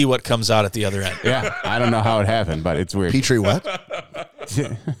and see what comes out at the other end. Yeah, I don't know how it happened, but it's weird. Petrie, what?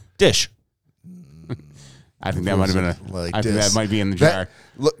 Dish. I think that might have been I think that might be in the jar.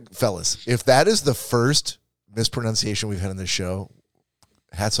 Look, fellas, if that is the first mispronunciation we've had on this show,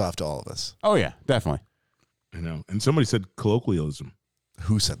 hats off to all of us. Oh yeah, definitely. I know. And somebody said colloquialism.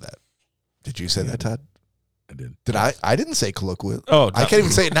 Who said that? Did you say that, Todd? I did. Did I? I didn't say colloquial. Oh, I can't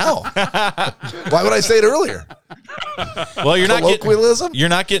even say it now. Why would I say it earlier? Well, you're not Colloquialism?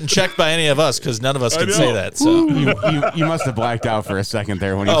 getting checked by any of us because none of us can say that. So. You must have blacked out for a second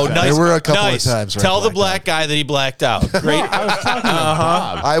there when you Oh, said nice. There were a couple of nice. times where I Tell the blacked black guy that he blacked out. Great. I was talking about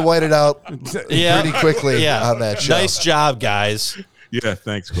Bob. I whited out Yeah. pretty quickly Yeah. on that show. Nice job, guys. Yeah,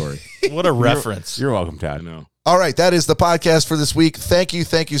 thanks, Corey. What a reference. You're welcome, I Todd. know. All right, that is the podcast for this week. Thank you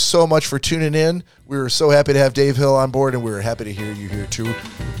so much for tuning in. We were so happy to have Dave Hill on board, and we were happy to hear you here too.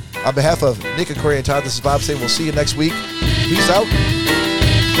 On behalf of Nick and Corey and Todd, this is Bob saying we'll see you next week. Peace out.